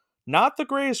 So not the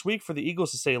greatest week for the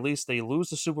Eagles, to say the least. They lose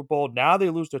the Super Bowl. Now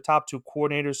they lose their top two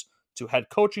coordinators to head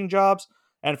coaching jobs.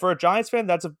 And for a Giants fan,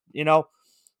 that's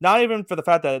not even for the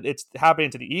fact that it's happening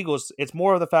to the Eagles. It's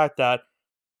more of the fact that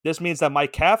this means that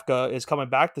Mike Kafka is coming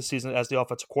back this season as the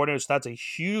offensive coordinator. So that's a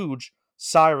huge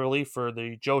sigh of relief for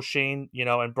the Joe Shane,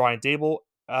 and Brian Dable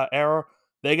era.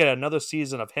 They get another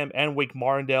season of him and Wake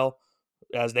Martindale,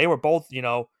 as they were both,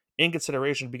 in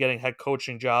consideration to be getting head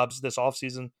coaching jobs this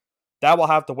offseason. That will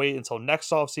have to wait until next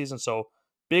offseason. So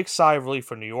big sigh of relief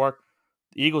for New York.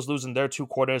 The Eagles losing their two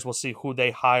coordinators. We'll see who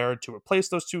they hired to replace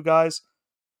those two guys.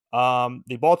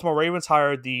 The Baltimore Ravens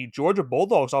hired the Georgia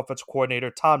Bulldogs offensive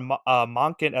coordinator, Todd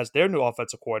Monken, as their new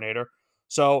offensive coordinator.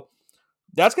 So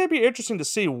that's going to be interesting to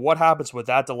see what happens with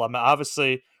that dilemma.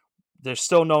 Obviously, there's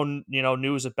still no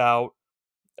news about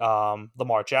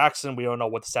Lamar Jackson. We don't know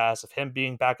what the status of him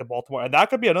being back in Baltimore. And that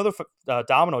could be another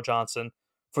domino, Johnson,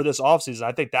 for this offseason.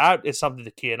 I think that is something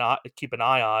to keep an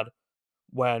eye on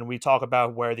when we talk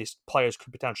about where these players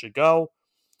could potentially go.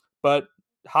 But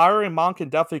hiring Monken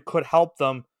definitely could help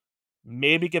them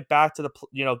maybe get back to the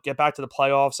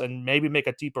playoffs and maybe make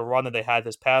a deeper run than they had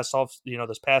this past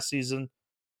season.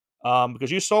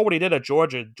 Because you saw what he did at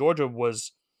Georgia. Georgia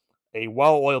was a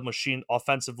well-oiled machine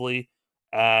offensively,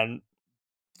 and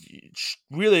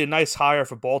really a nice hire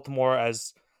for Baltimore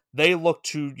as they look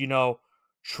to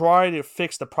try to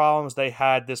fix the problems they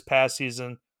had this past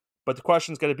season. But the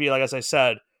question is going to be, like as I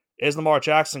said, is Lamar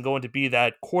Jackson going to be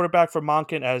that quarterback for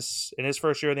Monken as in his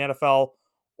first year in the NFL,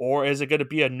 or is it going to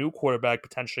be a new quarterback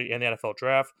potentially in the NFL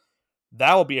draft?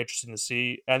 That will be interesting to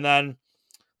see. And then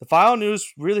the final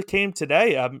news really came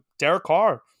today. Derek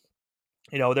Carr,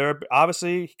 they're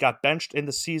obviously he got benched in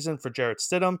the season for Jarrett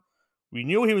Stidham. We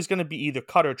knew he was going to be either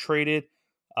cut or traded.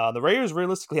 The Raiders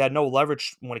realistically had no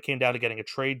leverage when it came down to getting a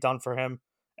trade done for him.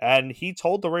 And he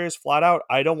told the Raiders flat out,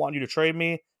 I don't want you to trade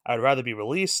me. I'd rather be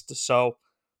released. So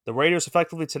the Raiders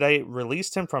effectively today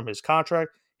released him from his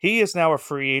contract. He is now a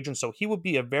free agent, so he would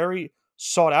be a very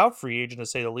sought out free agent, to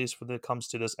say the least, when it comes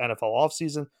to this NFL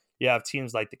offseason. You have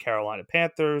teams like the Carolina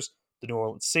Panthers, the New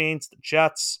Orleans Saints, the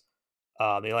Jets,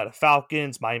 the Atlanta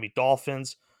Falcons, Miami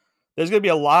Dolphins. There's going to be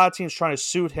a lot of teams trying to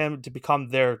suit him to become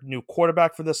their new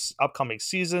quarterback for this upcoming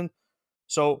season.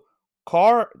 So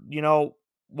Carr,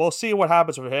 we'll see what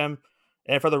happens with him.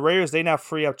 And for the Raiders, they now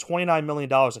free up $29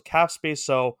 million of cap space.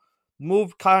 So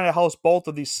move kind of helps both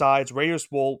of these sides. Raiders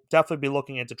will definitely be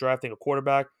looking into drafting a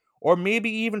quarterback or maybe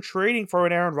even trading for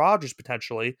an Aaron Rodgers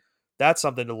potentially. That's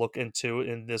something to look into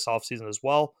in this offseason as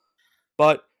well.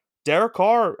 But Derek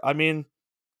Carr, I mean,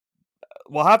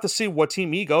 we'll have to see what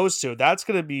team he goes to. That's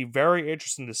going to be very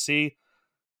interesting to see.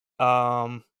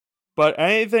 But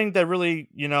anything that really,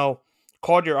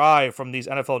 caught your eye from these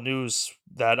NFL news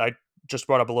that I just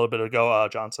brought up a little bit ago,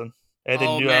 Johnson? Anything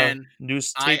Oh new, man,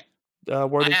 news I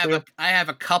take worthy for you? I have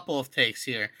a couple of takes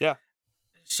here. Yeah.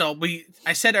 So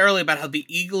I said earlier about how the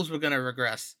Eagles were going to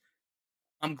regress.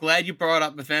 I'm glad you brought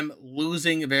up with them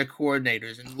losing their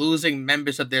coordinators and losing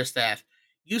members of their staff.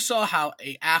 You saw how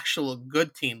a actual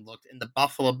good team looked in the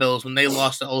Buffalo Bills when they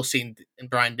lost to OC and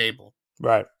Brian Dable.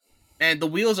 Right. And the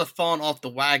wheels are falling off the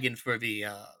wagon for the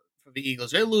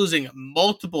Eagles. They're losing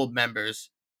multiple members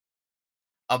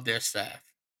of their staff.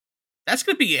 That's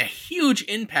going to be a huge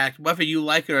impact, whether you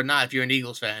like it or not, if you're an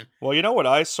Eagles fan. Well, you know what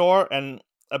I saw and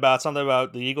about something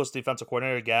about the Eagles defensive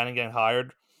coordinator getting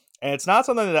hired, and it's not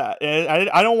something that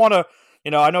I don't want to.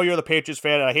 I know you're the Patriots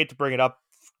fan, and I hate to bring it up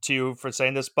to you for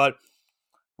saying this, but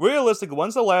realistically,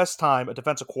 when's the last time a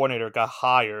defensive coordinator got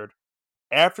hired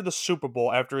after the Super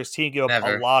Bowl after his team gave up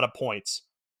a lot of points?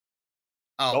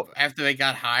 Oh, after they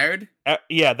got hired?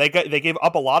 Yeah, they gave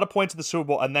up a lot of points in the Super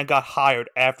Bowl and then got hired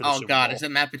after the Super Bowl. Oh God, is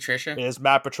it Matt Patricia? It is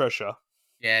Matt Patricia.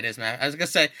 Yeah, it is Matt. I was gonna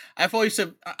say, I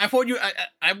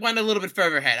went a little bit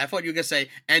further ahead. I thought you were gonna say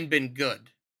and been good.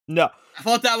 No, I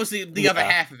thought that was the other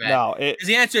half of it. No, because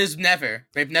the answer is never.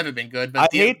 They've never been good, but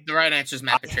the right answer is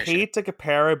Matt Patricia. I hate to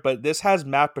compare it, but this has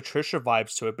Matt Patricia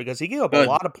vibes to it because he gave up a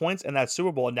lot of points in that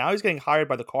Super Bowl, and now he's getting hired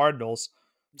by the Cardinals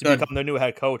to become their new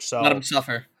head coach. So let him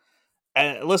suffer.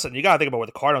 And listen, you got to think about where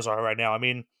the Cardinals are right now. I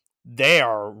mean, they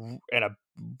are in a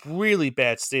really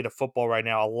bad state of football right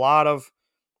now. A lot of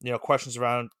questions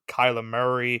around Kyler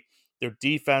Murray. Their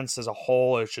defense as a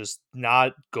whole is just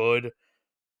not good.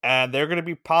 And they're going to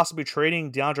be possibly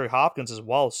trading DeAndre Hopkins as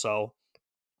well. So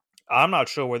I'm not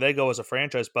sure where they go as a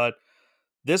franchise, but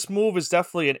this move is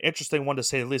definitely an interesting one to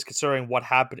say the least, considering what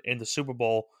happened in the Super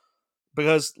Bowl.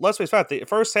 Because let's face it, the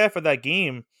first half of that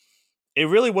game, it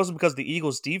really wasn't because the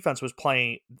Eagles' defense was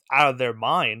playing out of their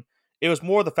mind. It was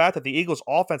more the fact that the Eagles'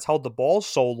 offense held the ball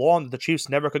so long that the Chiefs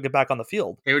never could get back on the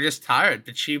field. They were just tired.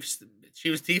 The Chiefs'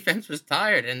 defense was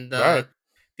tired, and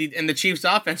the Chiefs'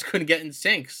 offense couldn't get in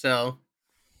sync. So,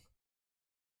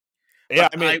 yeah,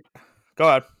 go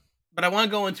ahead. But I want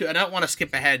to go into. I don't want to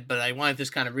skip ahead, but I want to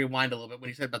just kind of rewind a little bit when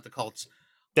you said about the Colts.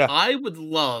 Yeah, I would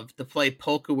love to play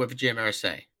poker with Jim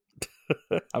Irsay.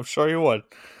 I'm sure you would.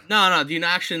 No. Do you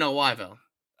actually know why, though?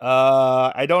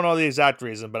 I don't know the exact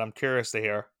reason, but I'm curious to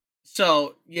hear.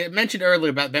 So, you mentioned earlier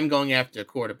about them going after a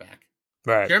quarterback.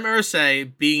 Right. Jim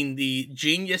Irsay, being the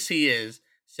genius he is,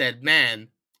 said, man,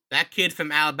 that kid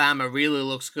from Alabama really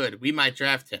looks good. We might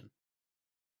draft him.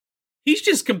 He's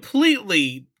just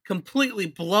completely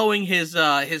blowing his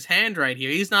hand right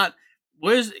here. He's not...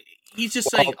 He's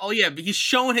just saying, oh, yeah, but he's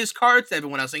showing his cards to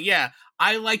everyone else. Saying, yeah,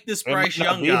 I like this Bryce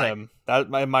Young guy. Him. That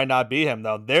might not be him,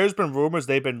 though. There's been rumors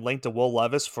they've been linked to Will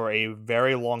Levis for a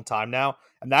very long time now.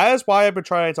 And that is why I've been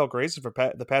trying to tell Gracie for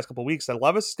the past couple of weeks that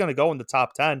Levis is going to go in the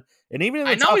top 10. And even in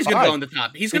the top 5. I know he's going to go in the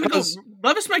top. He's going to go.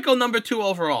 Levis might go number 2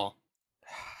 overall.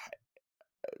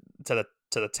 To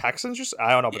the Texans?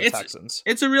 I don't know about the Texans.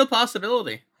 It's a real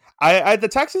possibility. The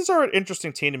Texans are an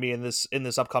interesting team to me in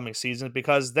this upcoming season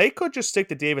because they could just stick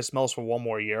to Davis Mills for one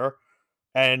more year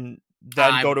and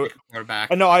then go to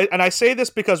quarterback. I say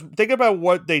this because think about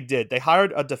what they did. They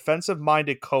hired a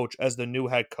defensive-minded coach as the new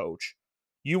head coach.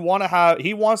 He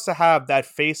wants to have that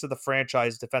face of the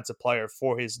franchise defensive player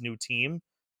for his new team,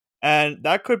 and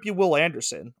that could be Will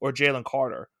Anderson or Jalen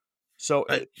Carter. So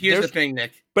here's the thing,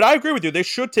 Nick. But I agree with you. They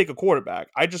should take a quarterback.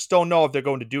 I just don't know if they're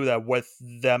going to do that with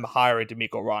them hiring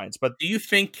D'Amico Ryans. But do you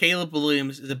think Caleb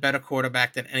Williams is a better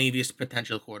quarterback than any of these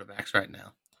potential quarterbacks right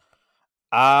now?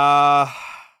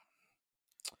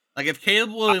 Like if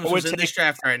Caleb Williams was in this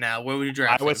draft right now, where would you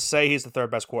draft him? I would say he's the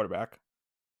third best quarterback.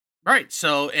 Right.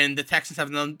 So, and the Texans have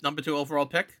the number 2 overall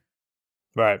pick.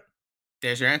 Right.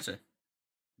 There's your answer.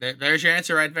 There's your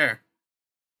answer right there.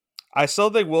 I still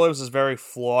think Williams is very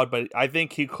flawed, but I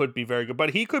think he could be very good.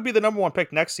 But he could be the number 1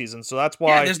 pick next season, so that's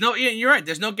why. Yeah, you're right.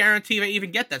 There's no guarantee they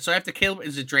even get that. So after Caleb,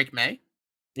 is it Drake May?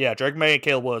 Yeah, Drake May and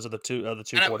Caleb Williams are the two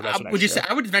quarterbacks. Would you say?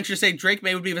 I would venture to say Drake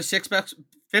May would be the 5th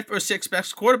or 6th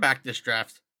best quarterback this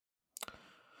draft.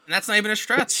 and that's not even a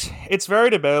stretch. It's very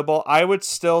debatable. I would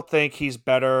still think he's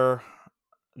better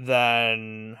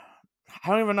than I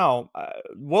don't even know.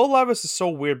 Will Levis is so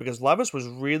weird because Levis was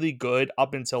really good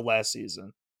up until last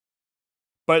season,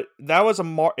 but that was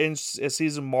a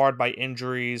season marred by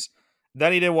injuries.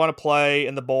 Then he didn't want to play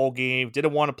in the bowl game.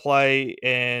 Didn't want to play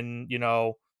in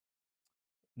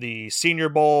the Senior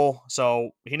Bowl. So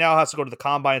he now has to go to the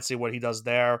combine and see what he does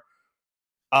there.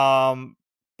 Um,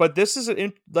 but this is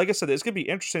like I said, it's gonna be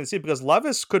interesting to see because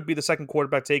Levis could be the second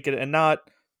quarterback taken and not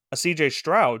a CJ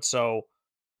Stroud. So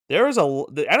the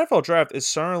NFL draft is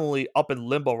certainly up in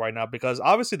limbo right now because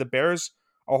obviously the Bears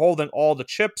are holding all the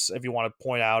chips, if you want to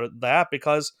point out that,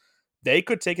 because they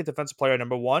could take a defensive player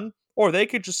number one, or they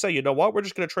could just say, you know what, we're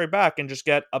just going to trade back and just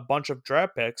get a bunch of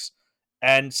draft picks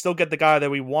and still get the guy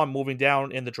that we want moving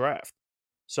down in the draft.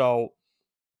 So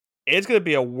it's going to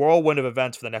be a whirlwind of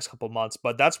events for the next couple of months.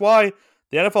 But that's why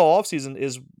the NFL offseason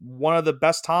is one of the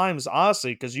best times,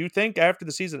 honestly, because you think after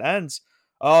the season ends,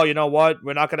 oh, you know what,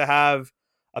 we're not going to have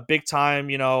a big time,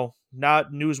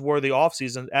 not newsworthy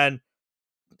offseason. And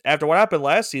after what happened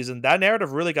last season, that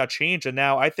narrative really got changed. And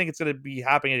now I think it's going to be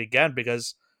happening again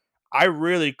because I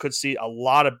really could see a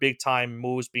lot of big time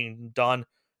moves being done.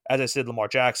 As I said, Lamar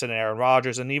Jackson and Aaron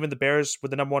Rodgers, and even the Bears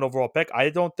with the number one overall pick. I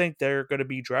don't think they're going to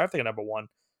be drafting a number one.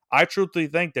 I truthfully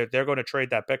think that they're going to trade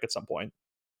that pick at some point.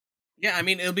 Yeah, I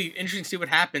mean, it'll be interesting to see what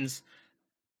happens.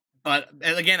 But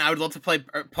again, I would love to play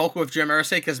poker with Jim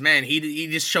Irsay because man, he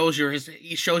just shows you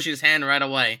his hand right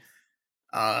away.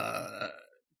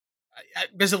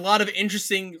 There's a lot of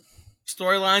interesting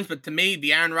storylines, but to me,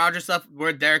 the Aaron Rodgers stuff,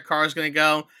 where Derek Carr is going to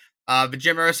go, the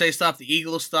Jim Irsay stuff, the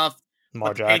Eagles stuff,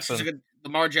 Lamar Jackson.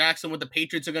 Lamar Jackson, what the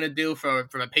Patriots are going to do from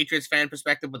a Patriots fan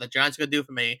perspective, what the Giants are going to do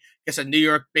from a New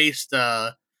York based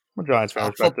Giants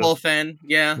fan football fan,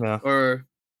 yeah. Or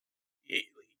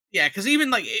yeah, because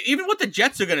even what the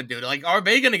Jets are going to do, like, are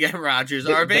they going to get Rodgers?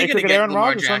 Are they going to get Aaron Lamar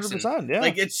Rodgers? Jackson? 100%, yeah.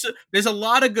 Like, there's a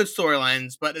lot of good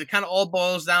storylines, but it kind of all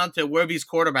boils down to where these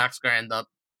quarterbacks going to end up.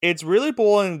 It's really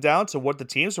boiling down to what the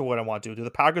teams are going to want to do. Do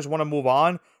the Packers want to move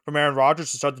on from Aaron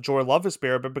Rodgers to start the Jordan Love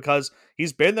experiment because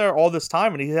he's been there all this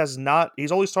time and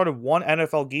he's only started one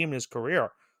NFL game in his career.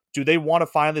 Do they want to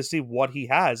finally see what he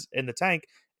has in the tank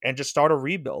and just start a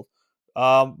rebuild?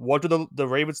 What do the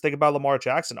Ravens think about Lamar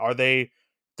Jackson? Are they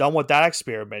done with that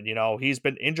experiment? He's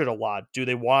been injured a lot. Do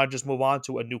they want to just move on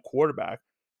to a new quarterback?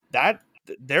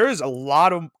 There is a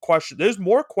lot of questions. There's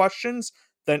more questions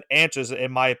than answers,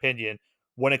 in my opinion,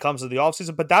 when it comes to the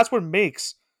offseason. But that's what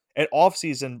makes an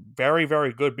offseason very,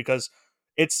 very good because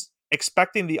it's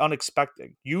expecting the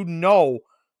unexpected. You know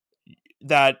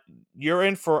that you're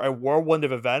in for a whirlwind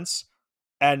of events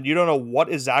and you don't know what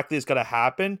exactly is going to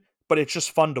happen, but it's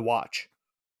just fun to watch.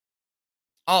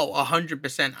 Oh,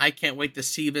 100%. I can't wait to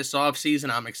see this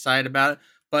offseason. I'm excited about it.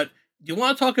 But do you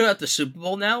want to talk about the Super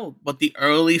Bowl now? What the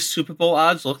early Super Bowl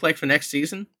odds look like for next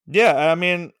season? Yeah, I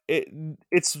mean,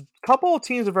 it's a couple of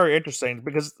teams are very interesting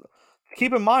because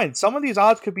keep in mind, some of these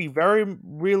odds could be very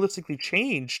realistically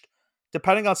changed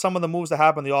depending on some of the moves that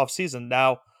happen in the offseason.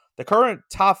 Now, the current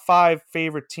top 5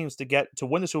 favorite teams to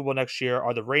win the Super Bowl next year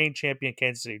are the reigning champion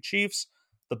Kansas City Chiefs,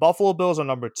 the Buffalo Bills are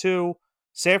number 2,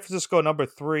 San Francisco number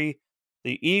 3,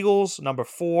 the Eagles number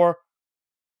 4,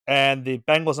 and the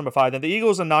Bengals number 5. Then the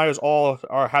Eagles and Niners all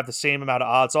have the same amount of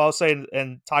odds. So I'll say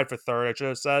and tied for third, I should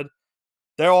have said.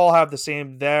 They all have the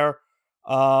same there.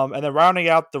 And then rounding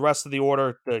out the rest of the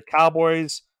order, the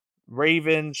Cowboys,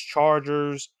 Ravens,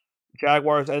 Chargers,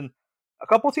 Jaguars, and a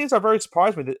couple of teams that very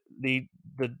surprised me.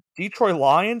 The Detroit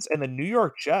Lions and the New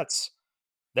York Jets.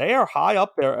 They are high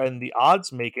up there in the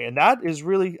odds making. And that is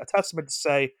really a testament to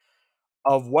say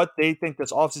of what they think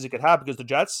this offseason could have because the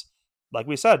Jets, like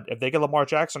we said, if they get Lamar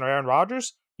Jackson or Aaron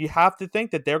Rodgers, you have to think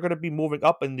that they're going to be moving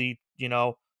up in the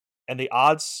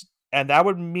odds, and that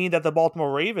would mean that the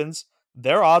Baltimore Ravens,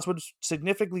 their odds would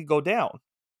significantly go down.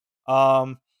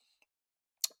 The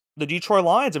Detroit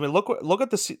Lions, I mean, look at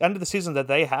the end of the season that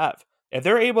they have. If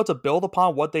they're able to build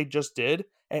upon what they just did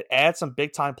and add some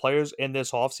big time players in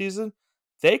this offseason,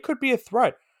 they could be a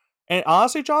threat. And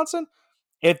honestly, Johnson,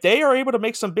 if they are able to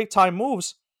make some big time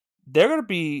moves, they're going to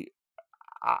be,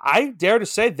 I dare to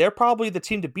say, they're probably the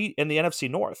team to beat in the NFC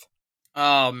North.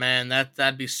 Oh man,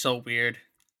 that'd be so weird.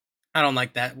 I don't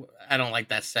like that. I don't like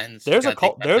that sentence. There's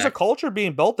a culture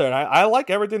being built there, and I like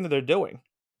everything that they're doing.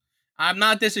 I'm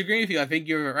not disagreeing with you. I think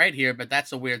you're right here, but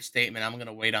that's a weird statement. I'm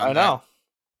gonna wait on that. I know.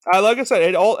 Like I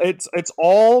said, it's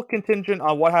all contingent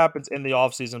on what happens in the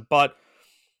offseason. But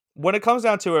when it comes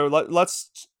down to it,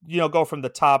 let's go from the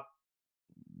top.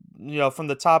 From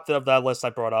the top of that list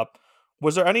I brought up,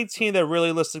 was there any team that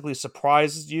realistically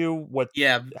surprised you with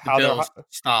how Bills.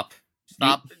 Stop.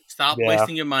 You, Stop yeah.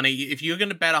 wasting your money. If you're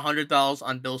gonna bet $100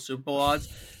 on Bills Super Bowl odds,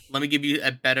 let me give you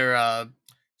a better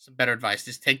some better advice.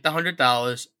 Just take the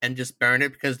 $100 and just burn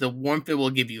it, because the warmth it will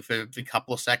give you for a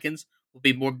couple of seconds will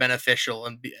be more beneficial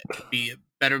and be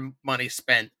better money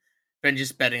spent than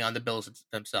just betting on the Bills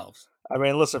themselves. I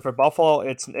mean, listen, for Buffalo,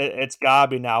 it's gotta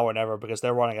be now or never because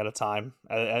they're running out of time.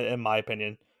 In my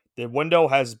opinion, the window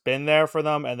has been there for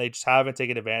them, and they just haven't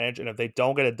taken advantage. And if they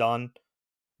don't get it done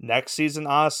next season,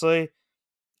 honestly,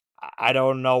 I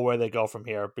don't know where they go from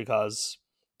here because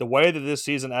the way that this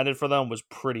season ended for them was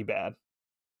pretty bad.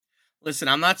 Listen,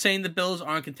 I'm not saying the Bills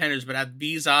aren't contenders, but at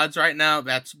these odds right now,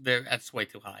 that's way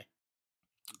too high.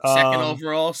 Second Um,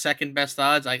 overall, second best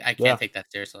odds. I yeah, can't take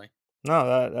that seriously.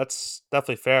 no, that's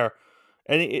definitely fair.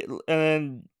 And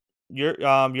then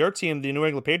your team, the New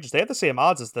England Patriots, they have the same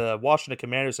odds as the Washington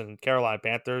Commanders and Carolina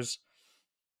Panthers.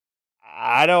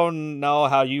 I don't know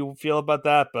how you feel about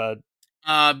that, but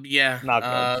Yeah. not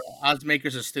good. Odds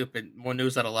makers are stupid. More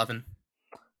news at 11.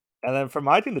 And then for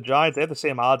my team, the Giants, they have the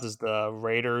same odds as the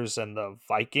Raiders and the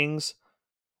Vikings.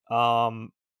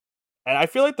 Um, and I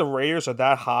feel like the Raiders are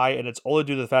that high, and it's only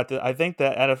due to the fact that I think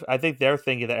they're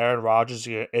thinking that Aaron Rodgers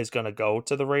is going to go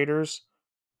to the Raiders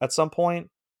at some point,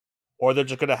 or they're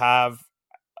just going to have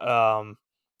um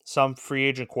some free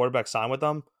agent quarterback sign with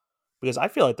them. Because I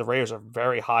feel like the Raiders are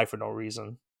very high for no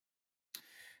reason.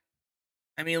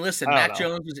 I mean, listen, I don't Mac know.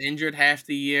 Jones was injured half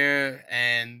the year,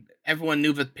 and everyone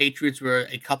knew that the Patriots were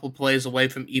a couple plays away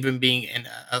from even being an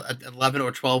 11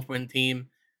 or 12 win team.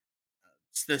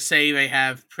 It's to say they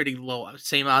have pretty low,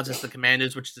 same odds as the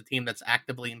Commanders, which is a team that's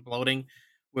actively imploding,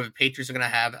 where the Patriots are going to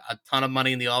have a ton of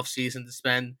money in the offseason to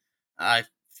spend. I I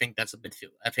think that's a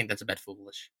bit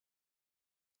foolish.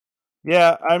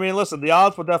 Yeah, I mean, listen, the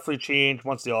odds will definitely change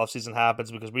once the offseason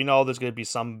happens because we know there's going to be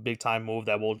some big time move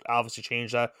that will obviously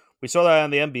change that. We saw that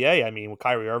in the NBA. I mean, with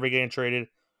Kyrie Irving getting traded,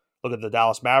 look at the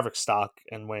Dallas Mavericks stock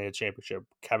and winning a championship.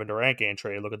 Kevin Durant getting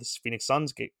traded. Look at the Phoenix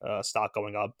Suns stock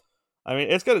going up. I mean,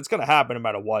 it's gonna happen no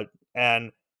matter what.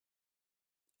 And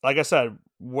like I said,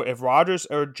 if Rodgers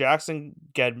or Jackson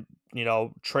get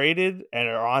traded and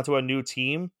are onto a new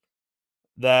team,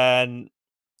 then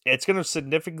it's going to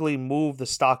significantly move the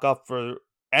stock up for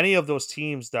any of those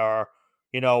teams that are,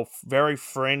 very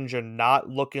fringe and not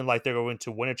looking like they're going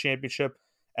to win a championship.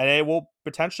 And it will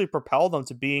potentially propel them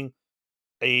to being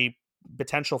a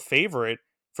potential favorite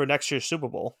for next year's Super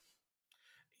Bowl.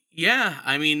 Yeah,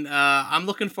 I mean, I'm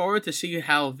looking forward to see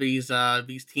how these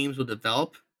teams will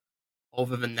develop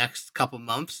over the next couple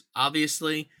months.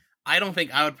 Obviously, I don't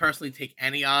think I would personally take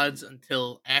any odds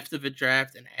until after the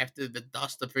draft and after the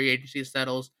dust of free agency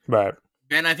settles. Right.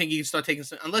 Then I think you can start taking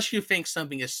some, unless you think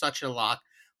something is such a lock,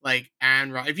 like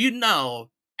Aaron Rodgers. If you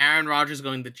know Aaron Rodgers is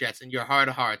going to the Jets in your heart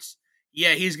of hearts,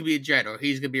 yeah, he's gonna be a Jet or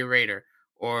he's gonna be a Raider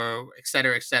or et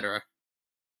cetera, et cetera.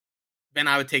 Then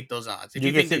I would take those odds. If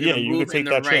you think they're Yeah, gonna you could move in take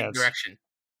the that right chance. direction.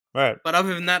 Right. But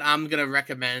other than that, I'm gonna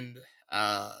recommend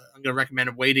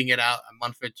waiting it out a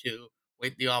month or two,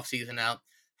 wait the off season out.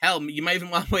 Hell, you might even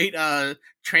want to wait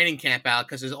training camp out,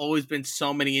 because there's always been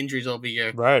so many injuries over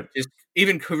here, Right. just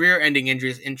even career ending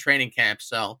injuries in training camp.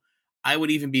 So I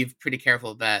would even be pretty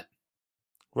careful of that.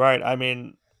 Right. I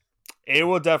mean, it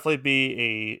will definitely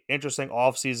be a interesting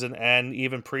offseason and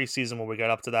even preseason when we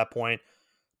get up to that point.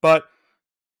 But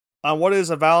on what is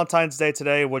a Valentine's Day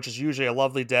today, which is usually a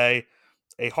lovely day,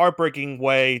 a heartbreaking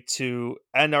way to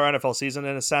end our NFL season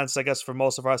in a sense, I guess, for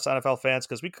most of us NFL fans,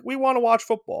 because we want to watch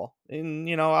football. And,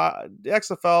 the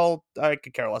XFL, I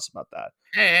could care less about that.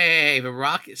 Hey, The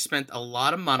Rock spent a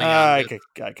lot of money on this.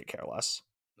 I could care less.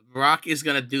 The Rock is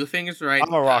gonna do things right.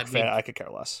 I'm a I Rock fan. mean, I could care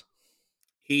less.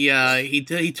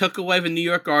 he took away the New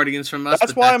York Guardians from us,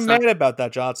 That's but why that I'm sucks. mad about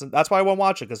that, Johnson. That's why I won't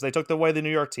watch it, because they took away the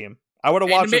New York team. I would have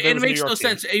watched it if it And was it a New makes no York team.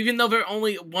 sense. Even though there are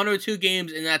only one or two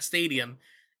games in that stadium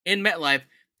in MetLife,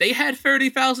 they had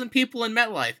 30,000 people in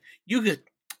MetLife. You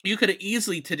could have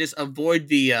easily, to just avoid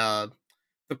the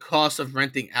cost of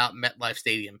renting out MetLife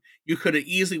Stadium, you could have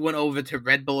easily went over to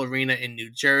Red Bull Arena in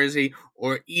New Jersey,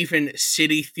 or even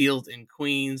Citi Field in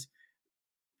Queens,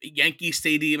 Yankee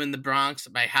Stadium in the Bronx.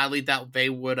 I highly doubt they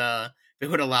would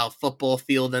allow a football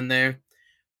field in there.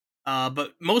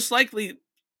 But most likely,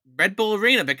 Red Bull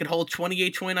Arena that could hold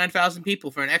 29,000 people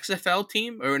for an XFL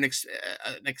team or an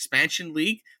expansion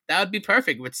league, that would be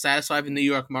perfect. Would satisfy the New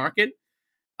York market.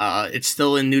 It's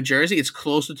still in New Jersey. It's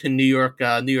closer to New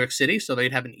York City, so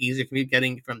they'd have an easier commute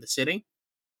getting from the city.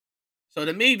 So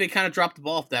to me, they kind of dropped the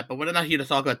ball with that. But we're not here to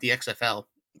talk about the XFL.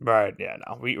 Right? Yeah.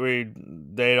 No, we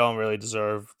they don't really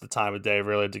deserve the time of day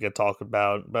really to get talked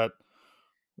about. But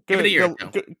Give it a good year or good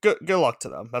two. good good, good luck to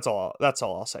them. That's all. That's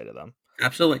all I'll say to them.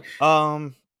 Absolutely.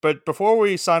 Um. But before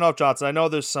we sign off, Johnson, I know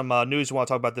there's some news you want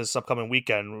to talk about this upcoming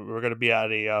weekend. We're going to be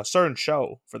at a certain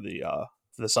show for the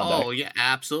Sunday. Oh yeah,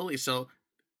 absolutely. So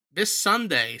this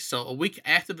Sunday, so a week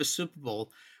after the Super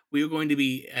Bowl, we are going to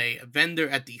be a vendor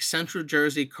at the Central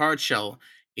Jersey Card Show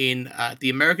in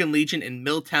the American Legion in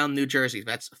Milltown, New Jersey.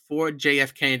 That's 4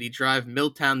 JF Kennedy Drive,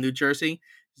 Milltown, New Jersey,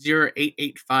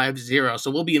 08850. So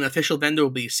we'll be an official vendor.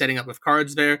 We'll be setting up with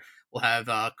cards there. We'll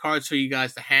have cards for you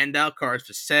guys to hand out, cards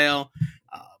for sale.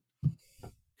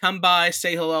 Come by,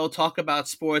 say hello, talk about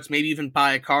sports, maybe even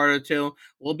buy a card or two.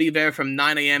 We'll be there from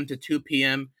 9 a.m. to 2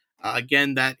 p.m.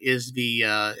 Again, that is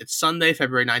it's Sunday,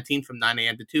 February 19th from 9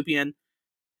 a.m. to 2 p.m.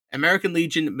 American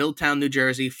Legion, Milltown, New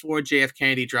Jersey, 4 JF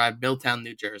Kennedy Drive, Milltown,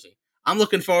 New Jersey. I'm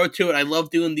looking forward to it. I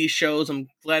love doing these shows. I'm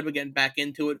glad we're getting back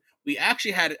into it. We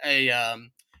actually had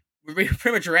we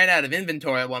pretty much ran out of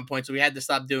inventory at one point, so we had to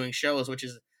stop doing shows, which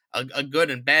is a good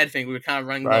and bad thing. We were kind of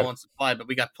running low on supply, but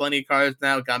we got plenty of cards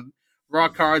now. We got raw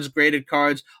cards, graded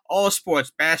cards, all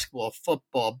sports, basketball,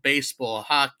 football, baseball,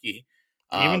 hockey.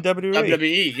 Even WWE.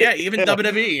 WWE. Yeah, even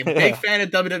WWE. Big fan of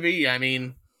WWE. I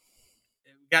mean,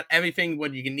 got everything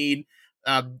what you can need,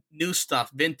 new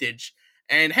stuff, vintage.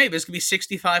 And hey, there's going to be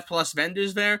 65 plus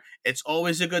vendors there. It's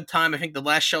always a good time. I think the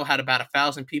last show had about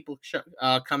 1,000 people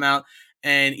come out.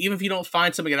 And even if you don't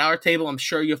find something at our table, I'm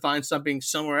sure you'll find something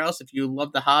somewhere else if you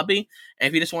love the hobby. And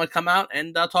if you just want to come out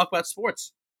and talk about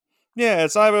sports. Yeah,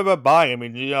 it's not even about buying. I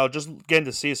mean, just getting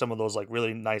to see some of those like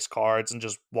really nice cards and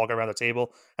just walk around the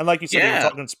table. And like you said, you're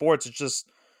talking sports. It's just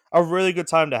a really good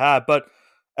time to have. But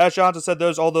as Johnson said,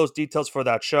 there's all those details for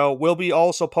that show. We'll be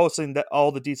also posting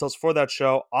all the details for that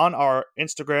show on our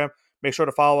Instagram. Make sure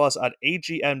to follow us at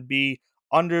AGNB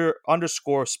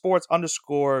 _sports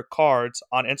 _cards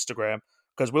on Instagram,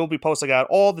 because we'll be posting out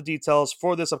all the details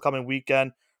for this upcoming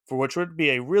weekend, for which would be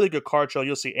a really good card show.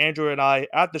 You'll see Andrew and I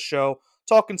at the show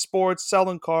talking sports,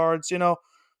 selling cards, just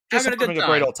having a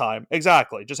great old time.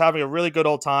 Exactly. Just having a really good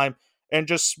old time and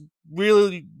just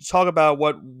really talk about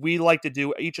what we like to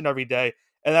do each and every day.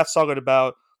 And that's talking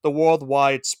about the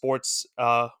worldwide sports,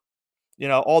 all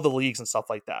the leagues and stuff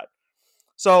like that.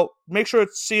 So make sure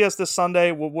to see us this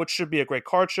Sunday, which should be a great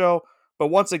card show. But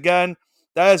once again,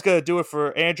 that is going to do it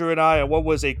for Andrew and I and what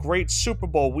was a great Super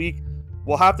Bowl week.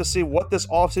 We'll have to see what this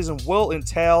offseason will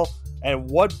entail and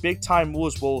what big-time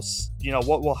moves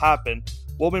what will happen.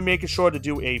 We'll be making sure to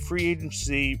do a free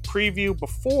agency preview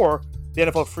before the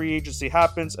NFL free agency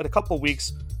happens in a couple of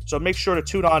weeks, so make sure to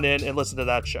tune on in and listen to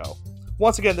that show.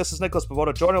 Once again, this is Nicholas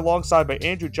Pavoda, joined alongside by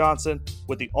Andrew Johnson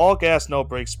with the All Gas No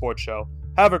Break Sports Show.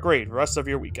 Have a great rest of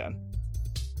your weekend.